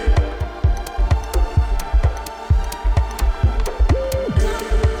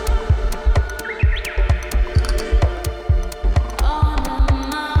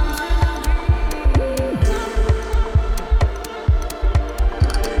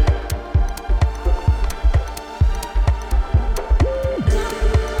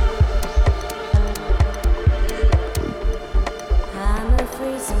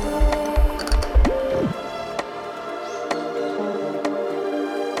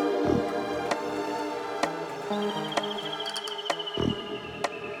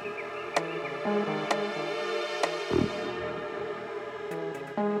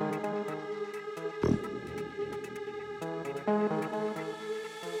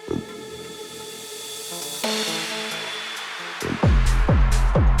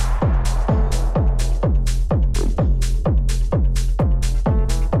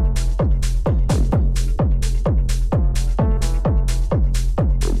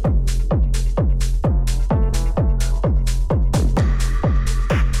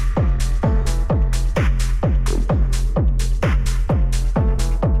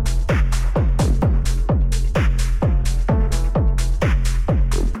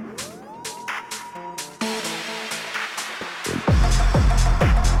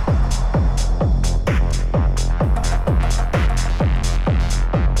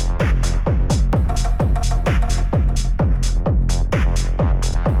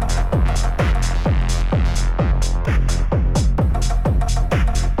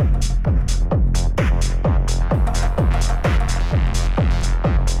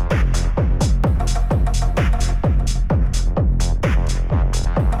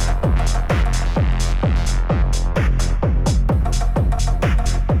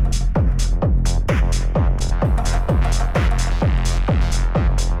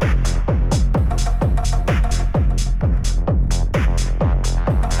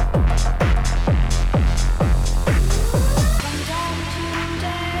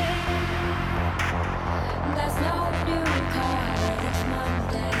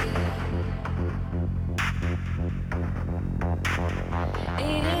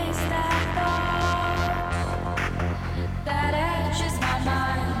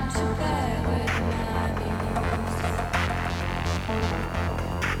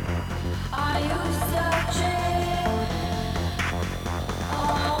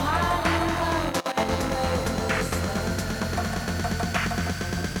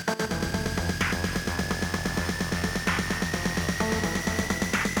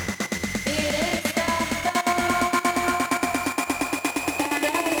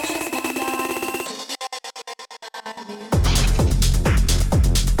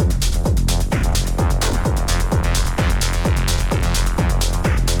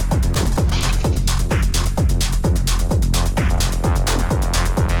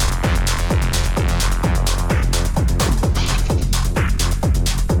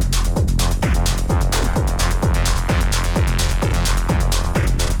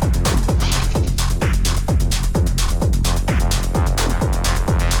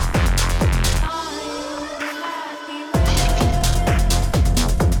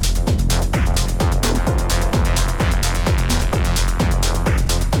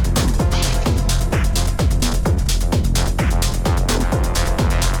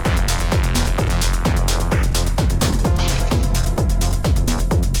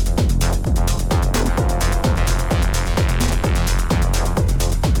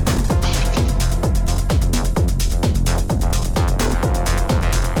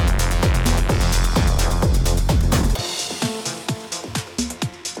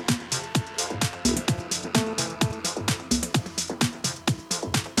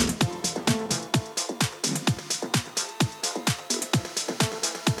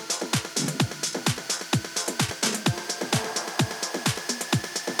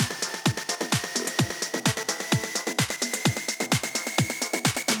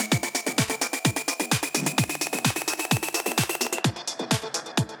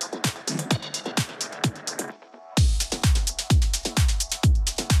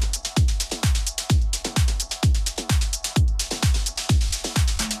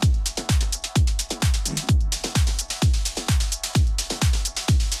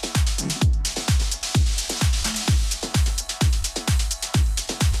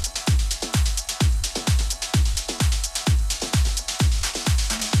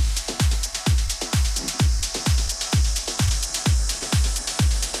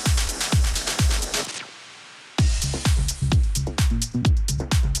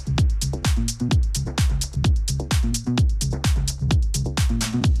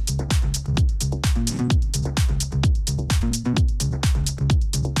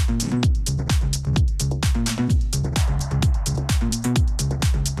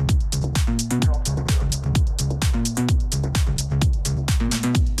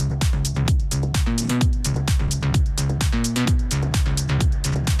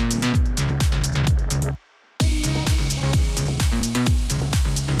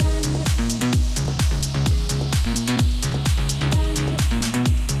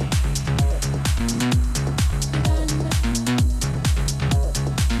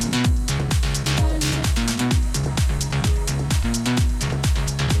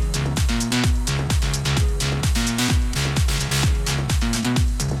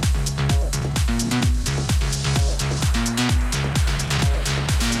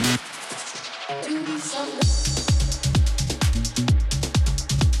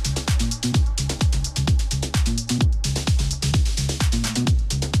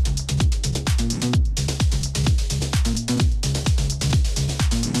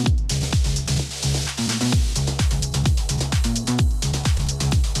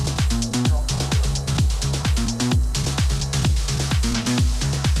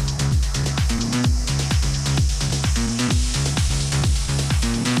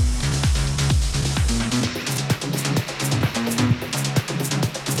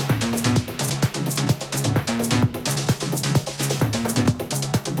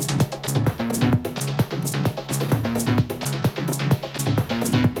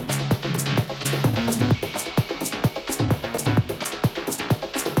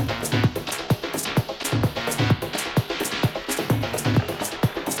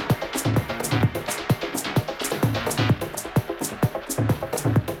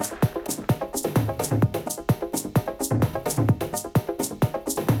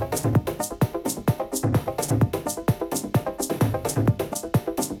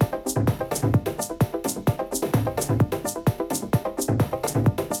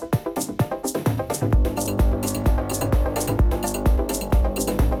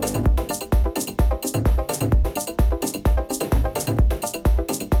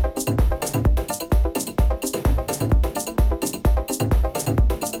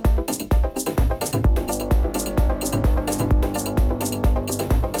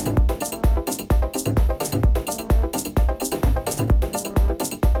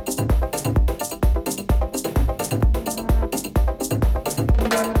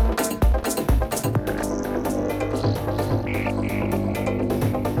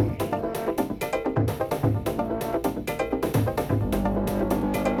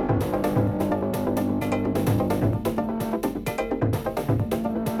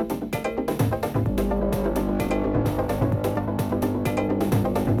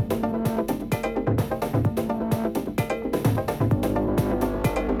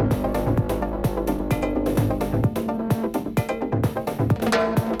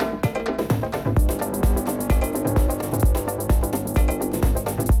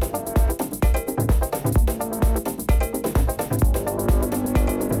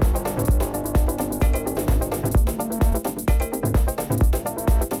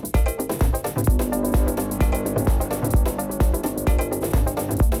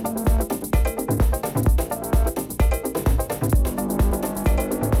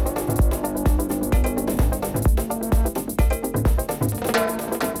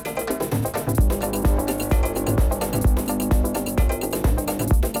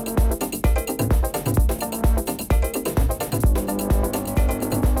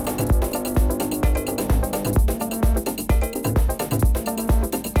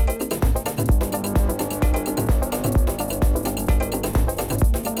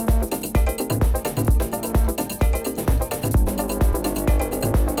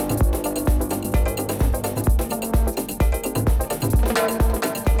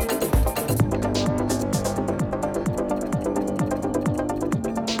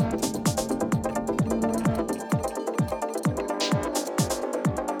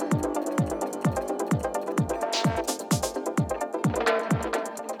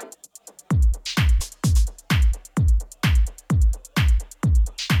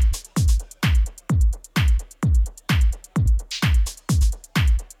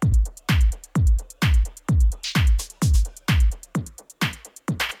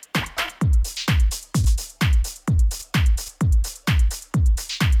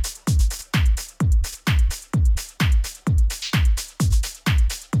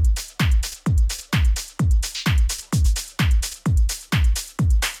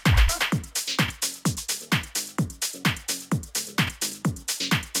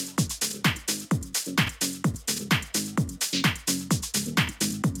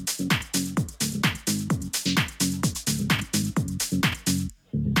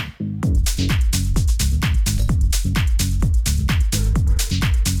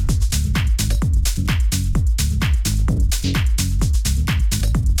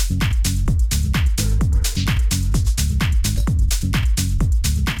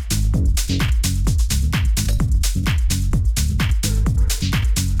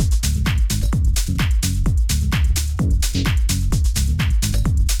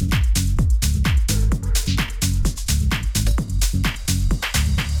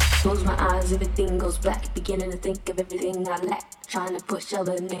 everything goes black. Beginning to think of everything I lack. Trying to push all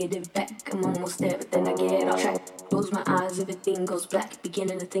the negative back. I'm almost there, but then I get off track. Close my eyes, everything goes black.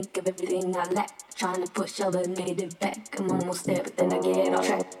 Beginning to think of everything I lack. Trying to push all the negative back. I'm almost there, but then I get off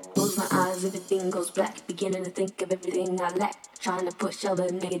track. Close my eyes, everything goes black. Beginning to think of everything I lack. Trying to push all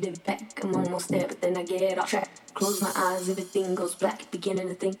the negative back. I'm almost there, but then I get off track. Close my eyes, everything goes black. Beginning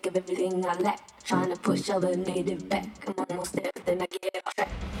to think of everything I lack. Trying to push all the negative back. I'm almost there, but then I get off track. Close my eyes, everything goes black. Beginning to think of everything I lack. Trying to push all the negative back. I'm almost there, but then I get off track.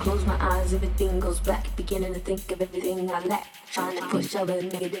 Close my eyes, everything goes black. Beginning to think of everything I lack. Trying to push all the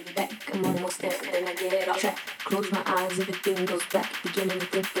negative back. I'm almost there, but then I get off track. Close my eyes, everything goes black. Beginning to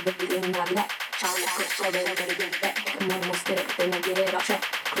think of everything I lack.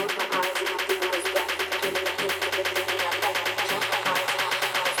 Close my eyes, everything goes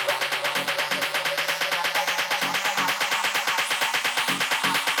black.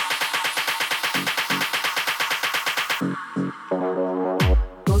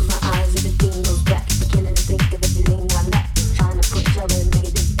 Close my eyes, everything goes black. Beginning to think of everything I lack. Trying to push all the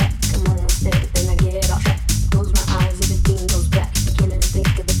negative back. I'm almost there, but then I get off track. Close my eyes, everything goes black. Beginning to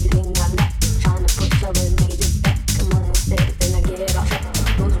think of everything I lack. Trying to push all the negative back. I'm almost there, but then I get off track.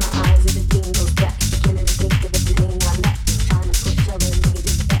 Close my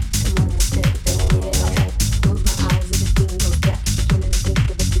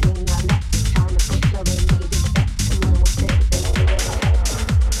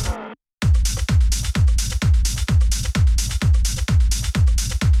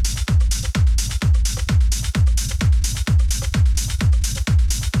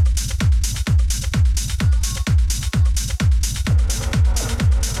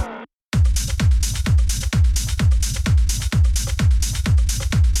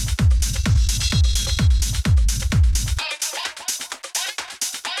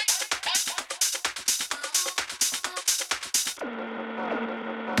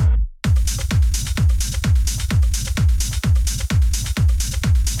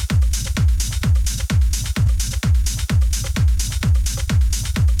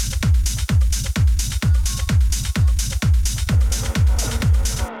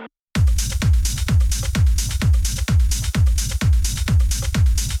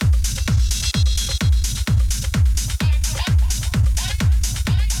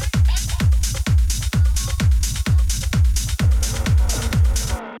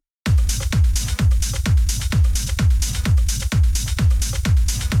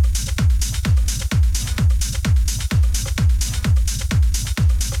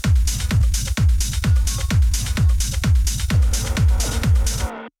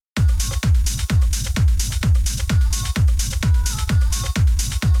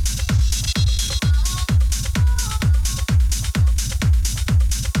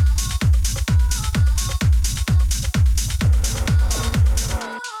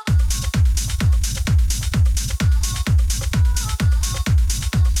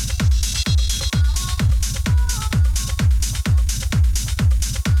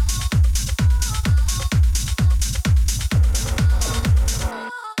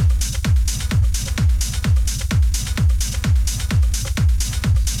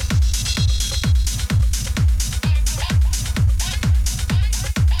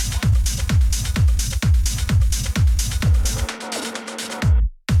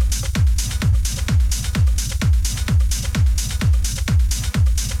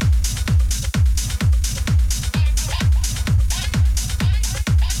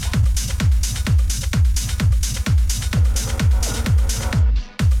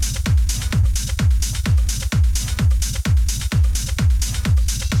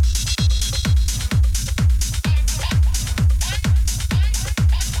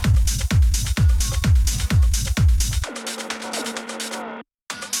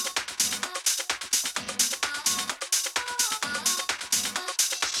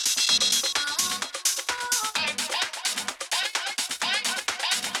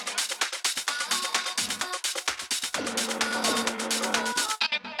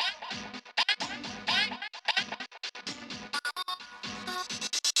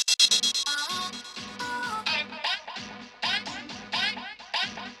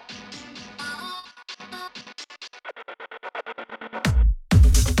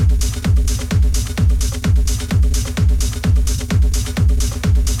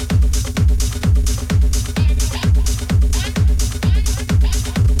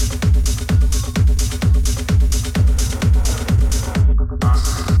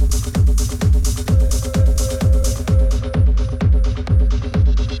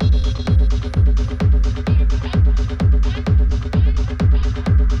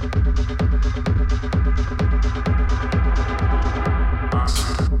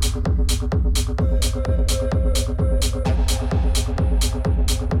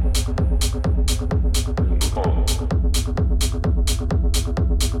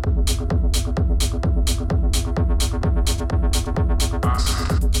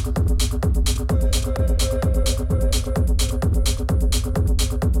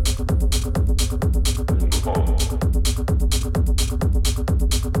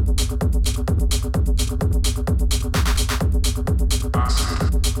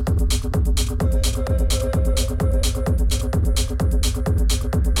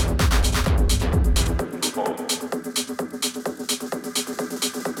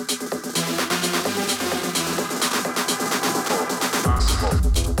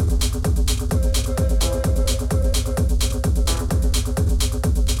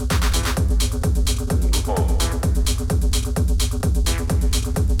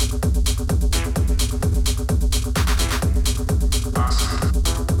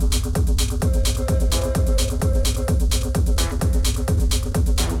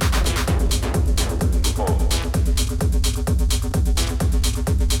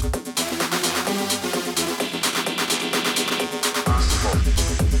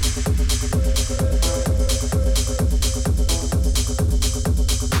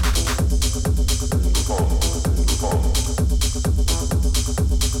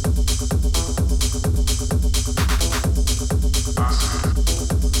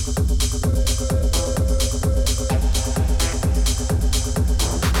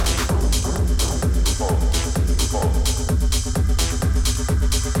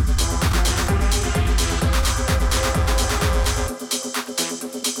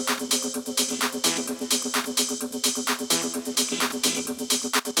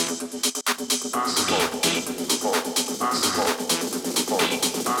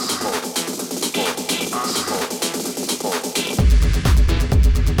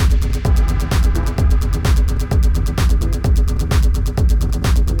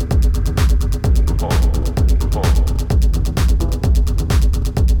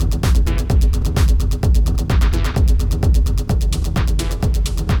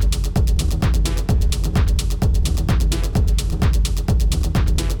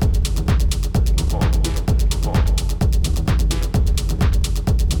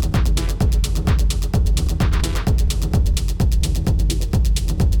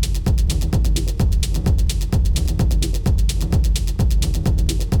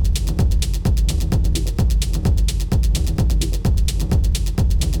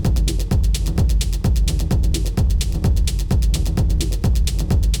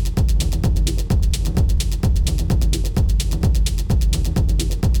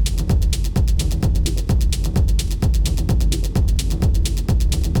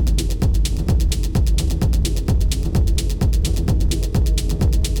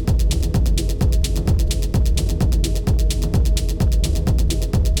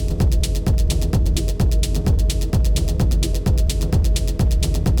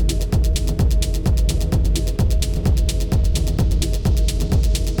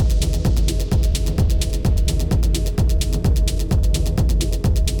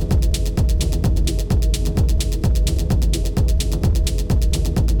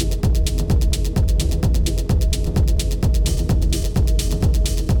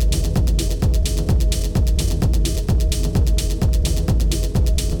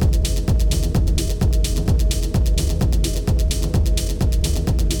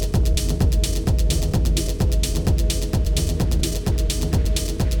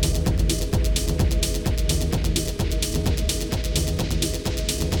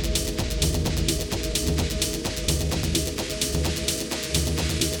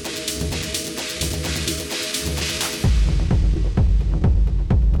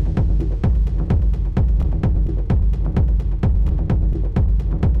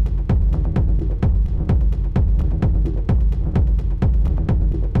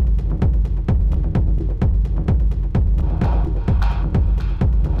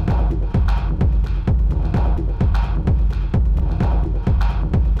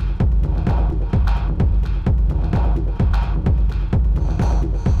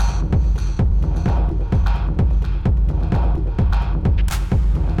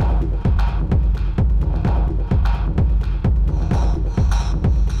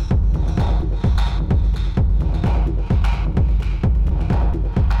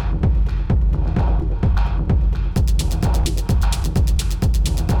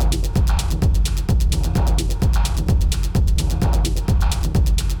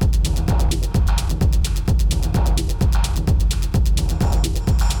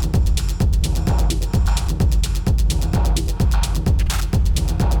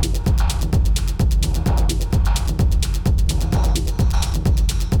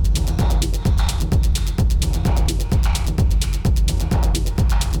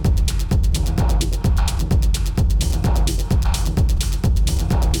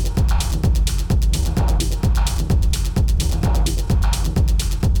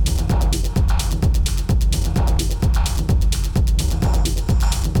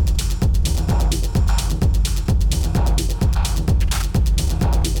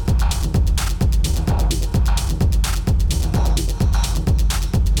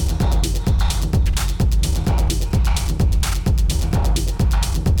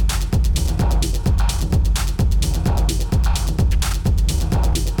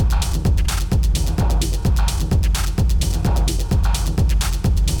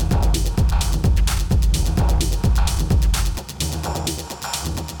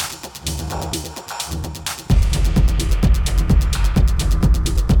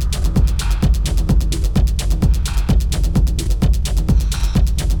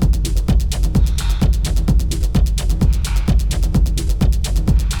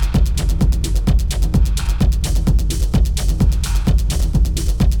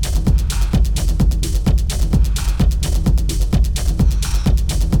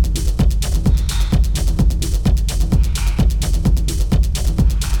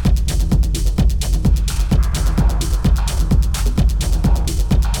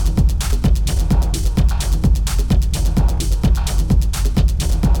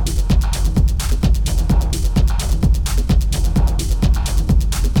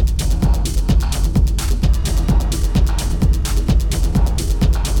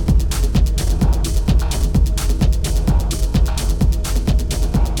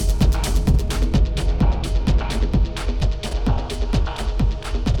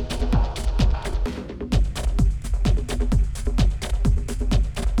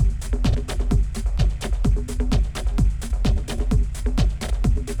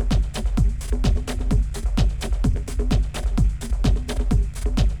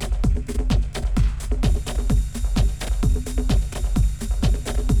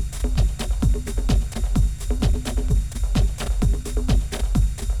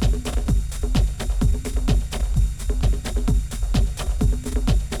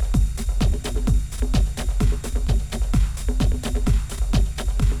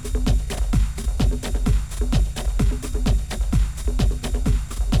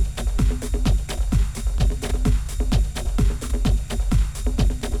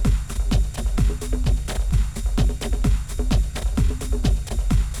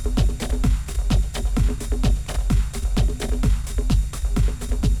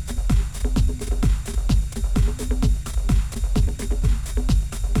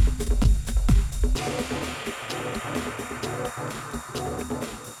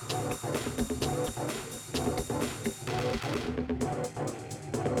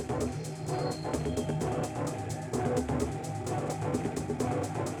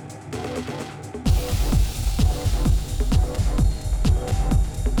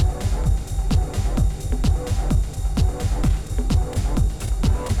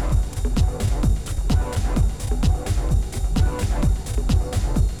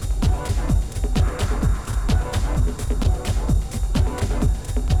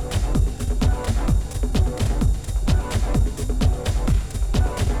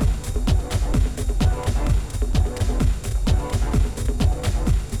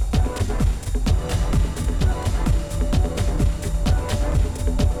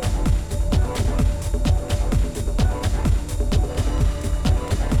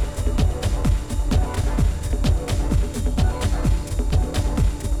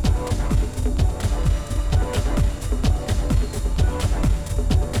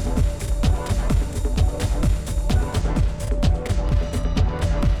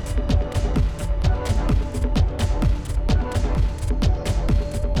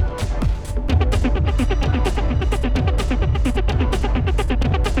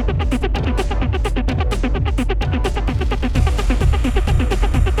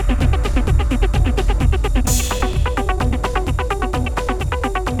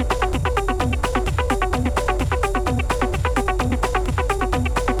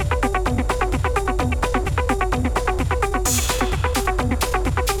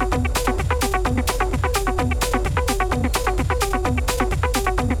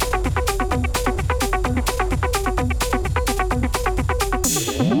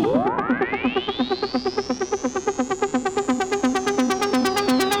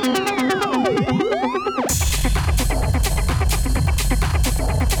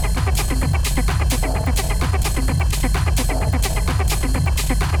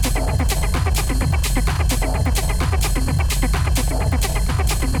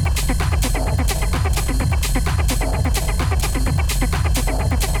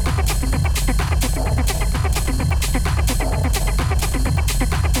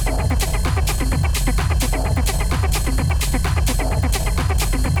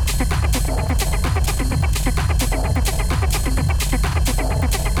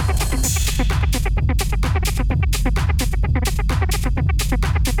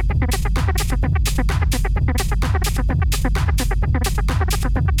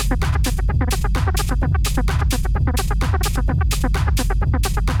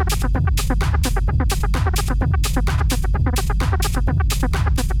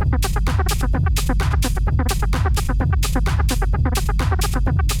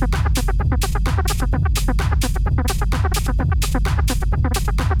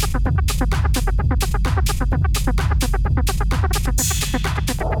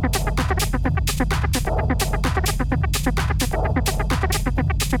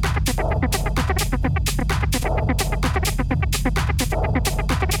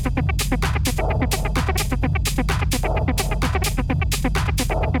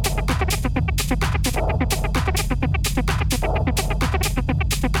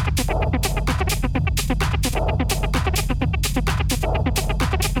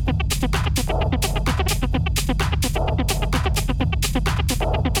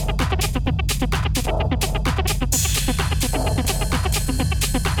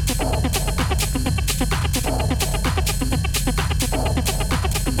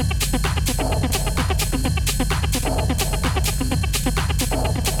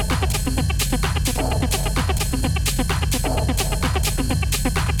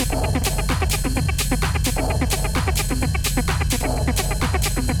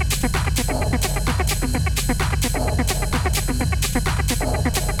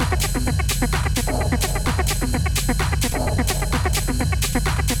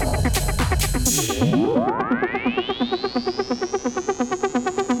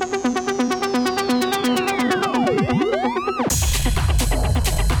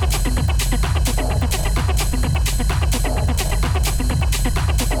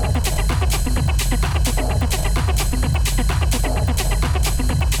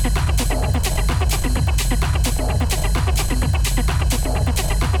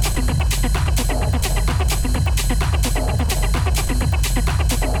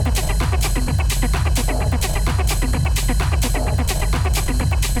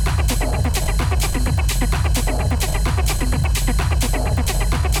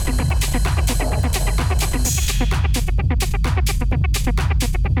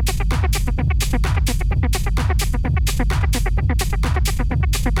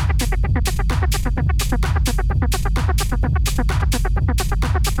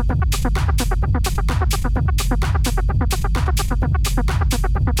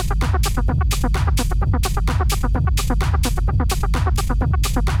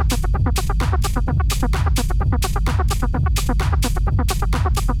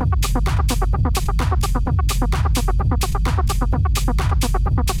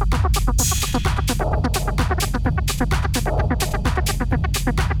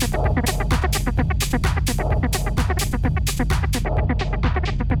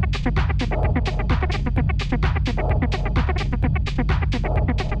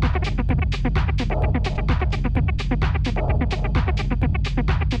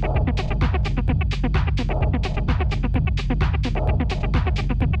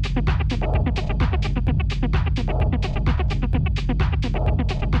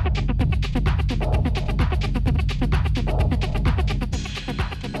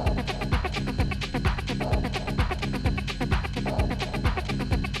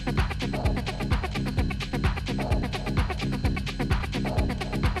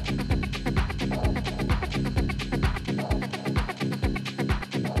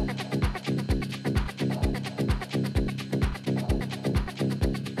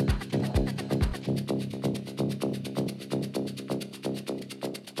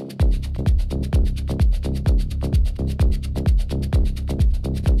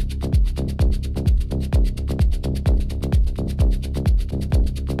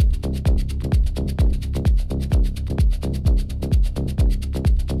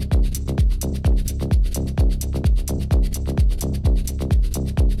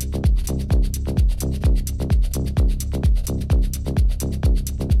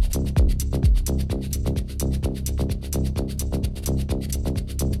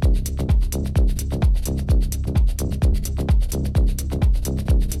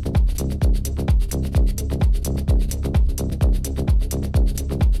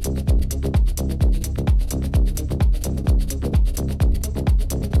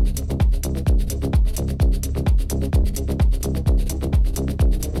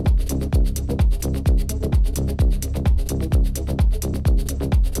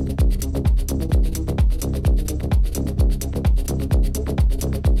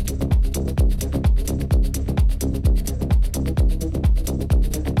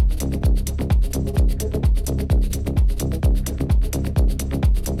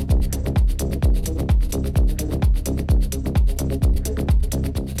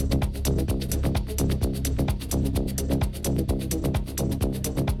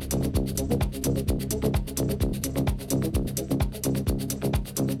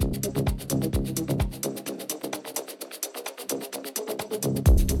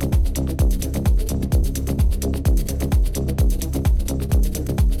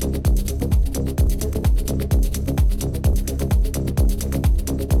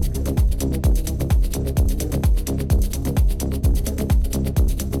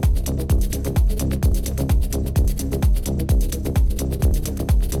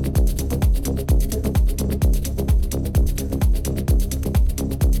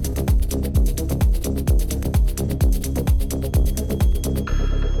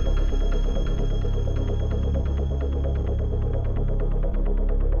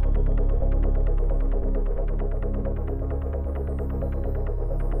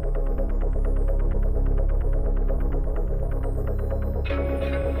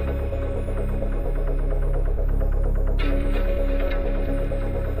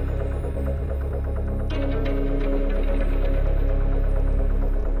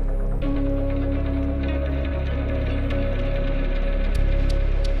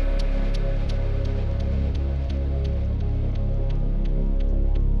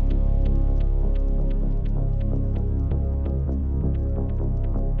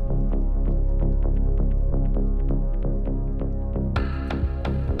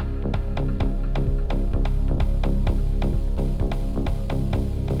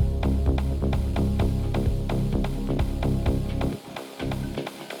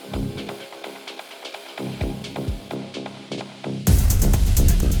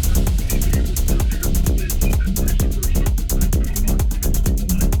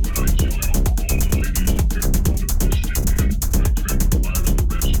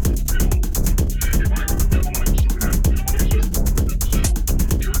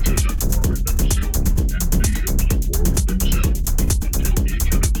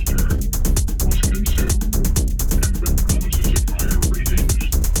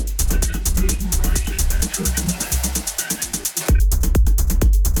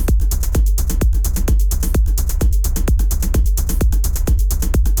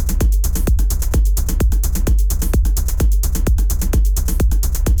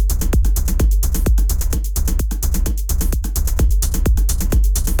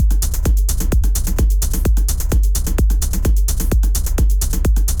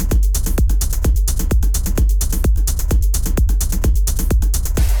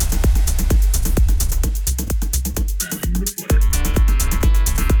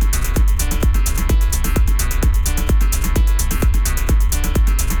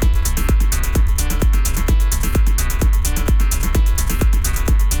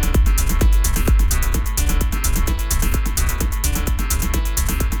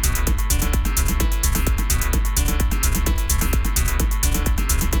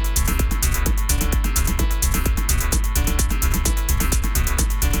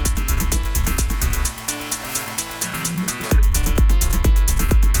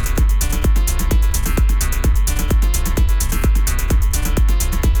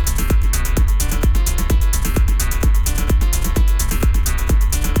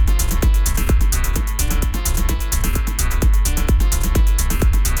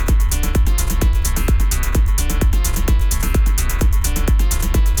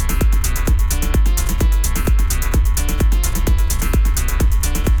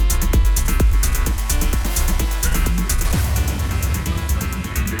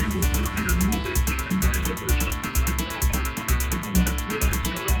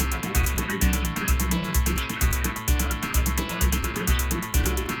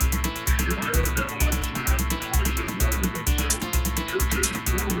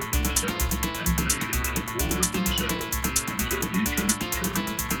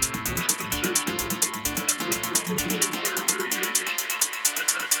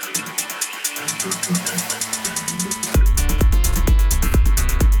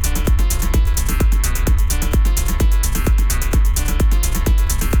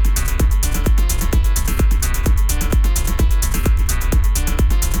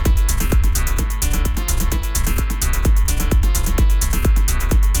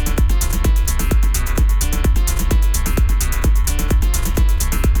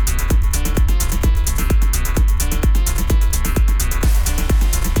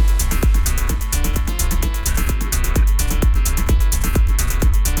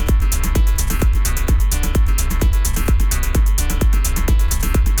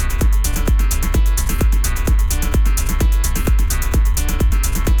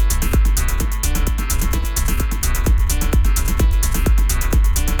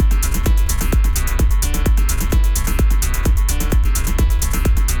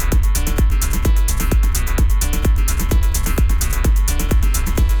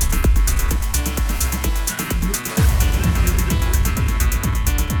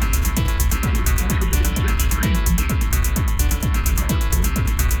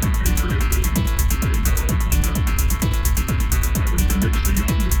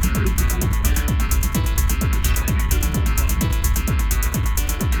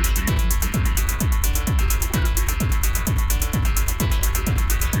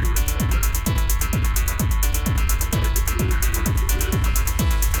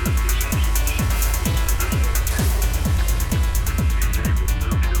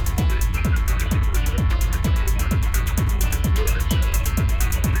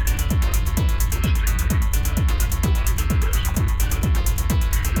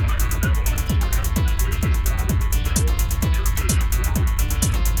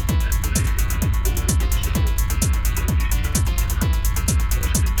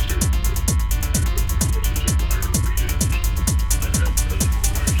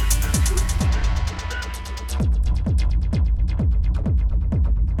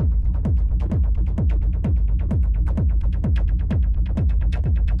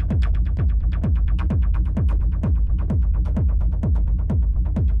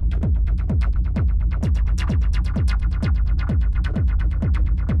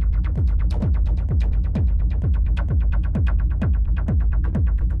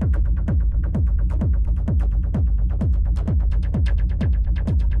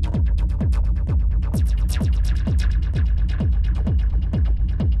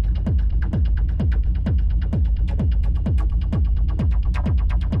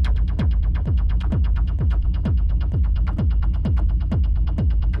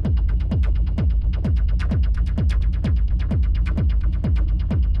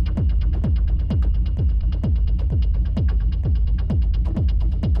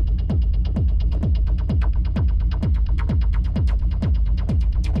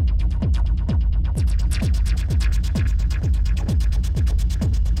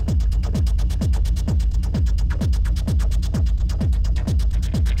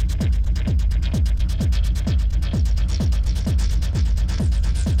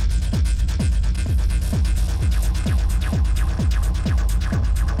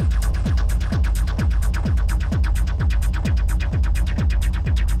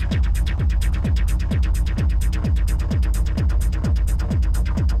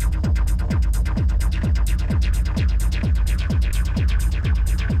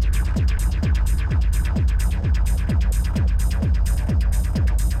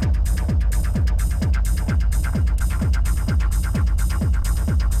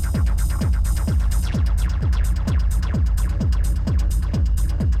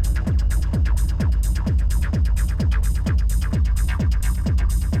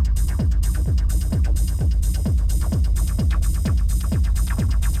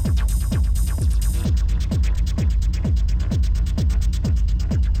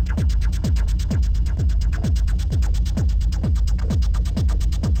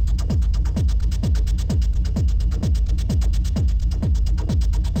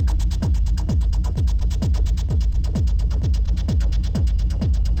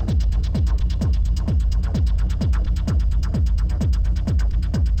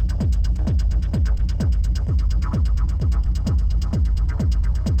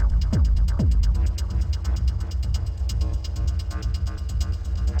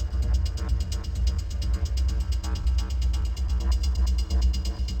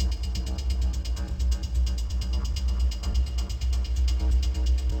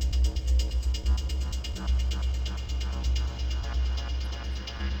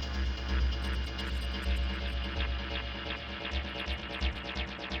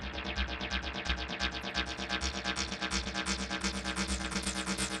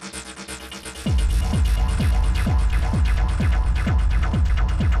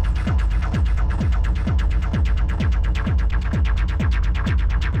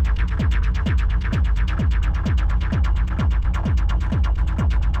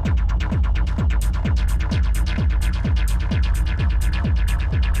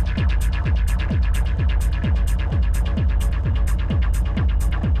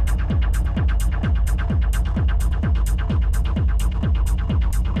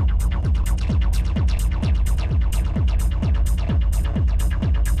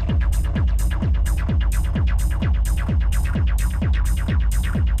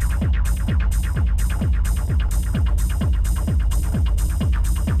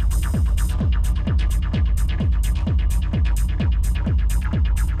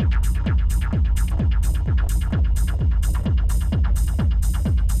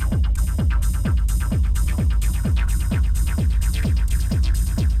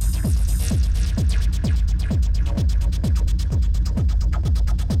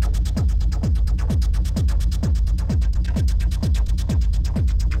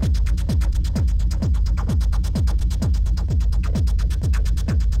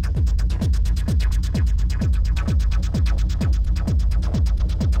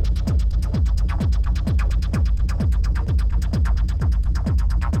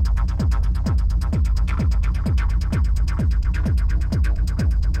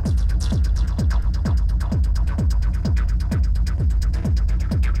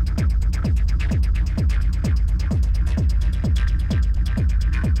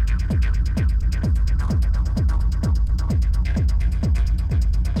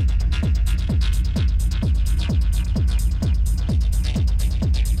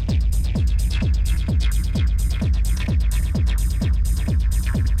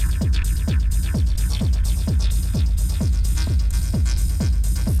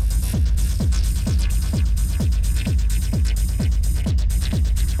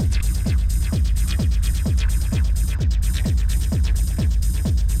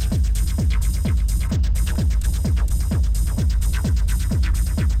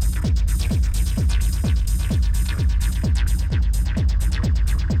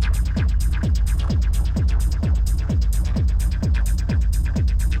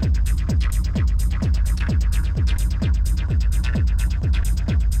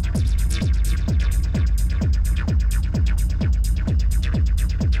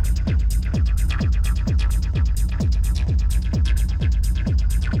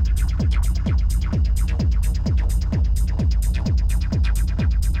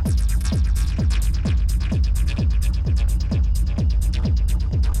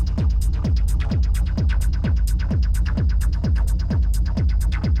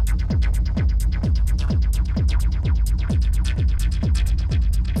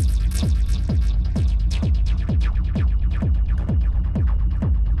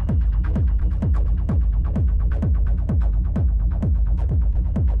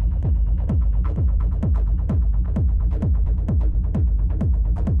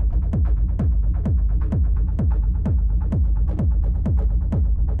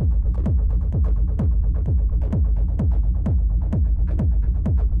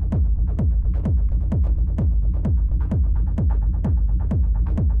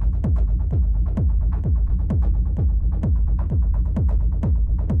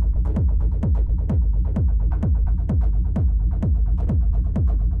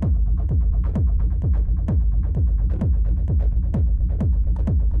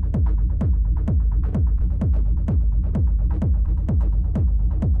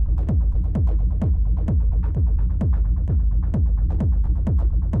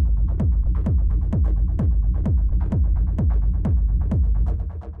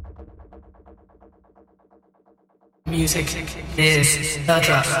Music is the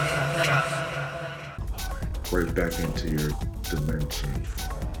drop. Right back into your dimension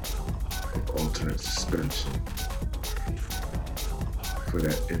of alternate suspension for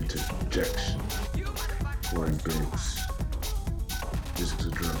that interjection. Corey Biggs, Music to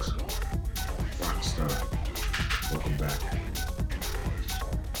Drugs, Rockstar. Welcome back.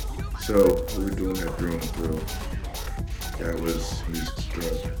 So we were doing that through and through. That was Music to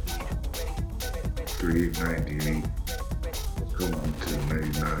Drugs. 398. Going to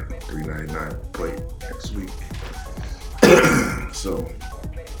 99. 399 play next week. So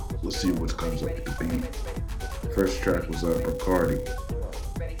let's see what comes up with the beat. First track was Bacardi,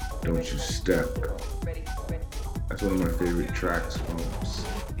 Don't You Step. That's one of my favorite tracks, folks.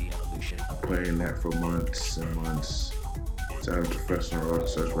 I'm playing that for months and months. It's out of Professional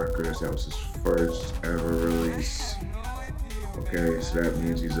Rockstars Records. That was his first ever release. Okay, so that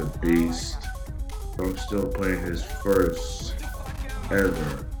means he's a beast. So I'm still playing his first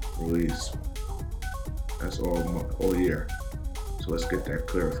ever release. That's all year. So let's get that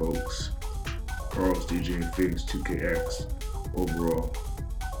clear, folks. Carlos DJ and Phoenix 2KX overall.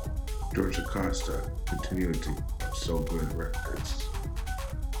 George Acosta, Continuity, So Good Records.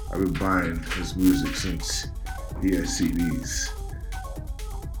 I've been buying his music since he had CDs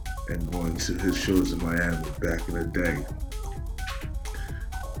and going to his shows in Miami back in the day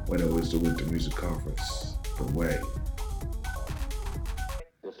when it was the Winter Music Conference, The Way.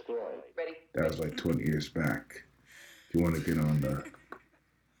 That was like 20 years back. If you want to get on the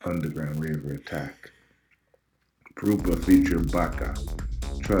Underground Raver Attack. Perupa featuring Baka.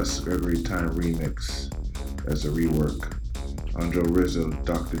 Trust Gregory Time remix as a rework. Andro Rizzo,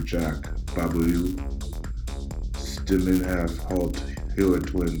 Dr. Jack, Babalu. Stimmin Half Halt, Hiller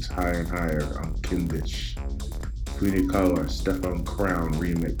Twins, Higher and Higher on Kindish. Queenie Color, Stefan Crown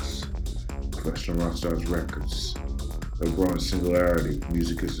remix. Professional Rockstars Records. LeBron Singularity,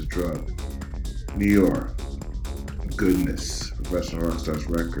 Music is a Drug. New York, Goodness, Professional Rockstars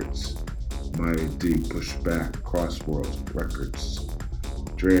Records. Mighty D, Pushback, Crossworld Records.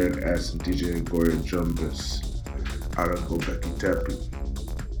 Dran S and DJ Goya Jumbus. Alango Becky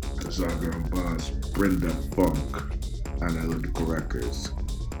Tepi. Zaga and Boss, Brenda Funk, Analytical Records.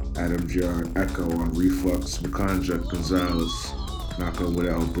 Adam Jar Echo on Reflux, Makanja Gonzalez, Knock On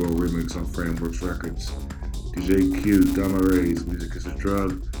Without Bro remix on Frameworks Records. DJ Q, Gamma Rays, Music is a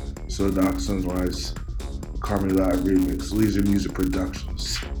Drug. Sodak Sunrise, Carmen Live remix, Leisure Music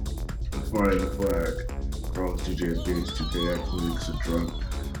Productions. And Flying the Flag, Carlos DJ and Phoenix 2KX, Music is a Drug.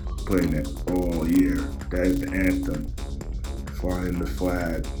 Playing it all year. That is the anthem. Flying the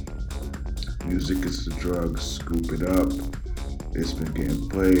Flag. Music is a Drug. Scoop it up. It's been getting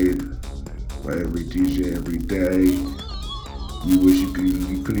played by every DJ every day. You wish you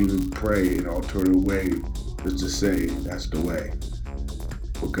couldn't even pray in an alternative way just to say that's the way.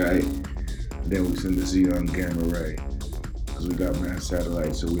 Okay? And then we send the Xenon Gamma Ray because we got mad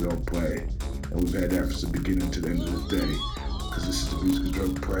satellites so we don't play. And we've had that from the beginning to the end of the day because this is the Music is a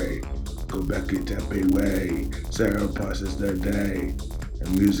Drug Pray. Go back and tap away. Sarah passes their day.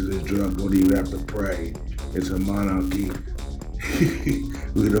 And music is a drug, don't even have to pray. It's a monarchy.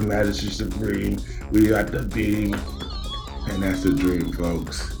 We the Majesty Supreme. We got the beam. And that's the dream,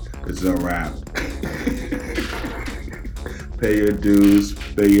 folks. It's a wrap. Pay your dues,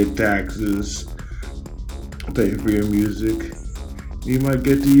 pay your taxes, pay for your music. You might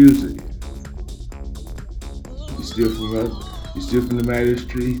get to use it. You steal from the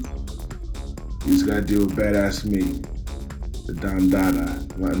Majesty. You just gotta deal with badass me. The Don Dada,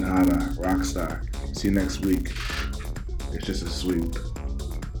 Lanhada, Rockstar. See you next week. It's just a sweep.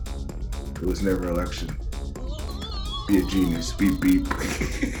 It was never an election. Be a genius. Beep beep.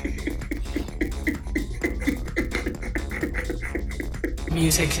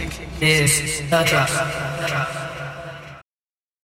 Music is the drop.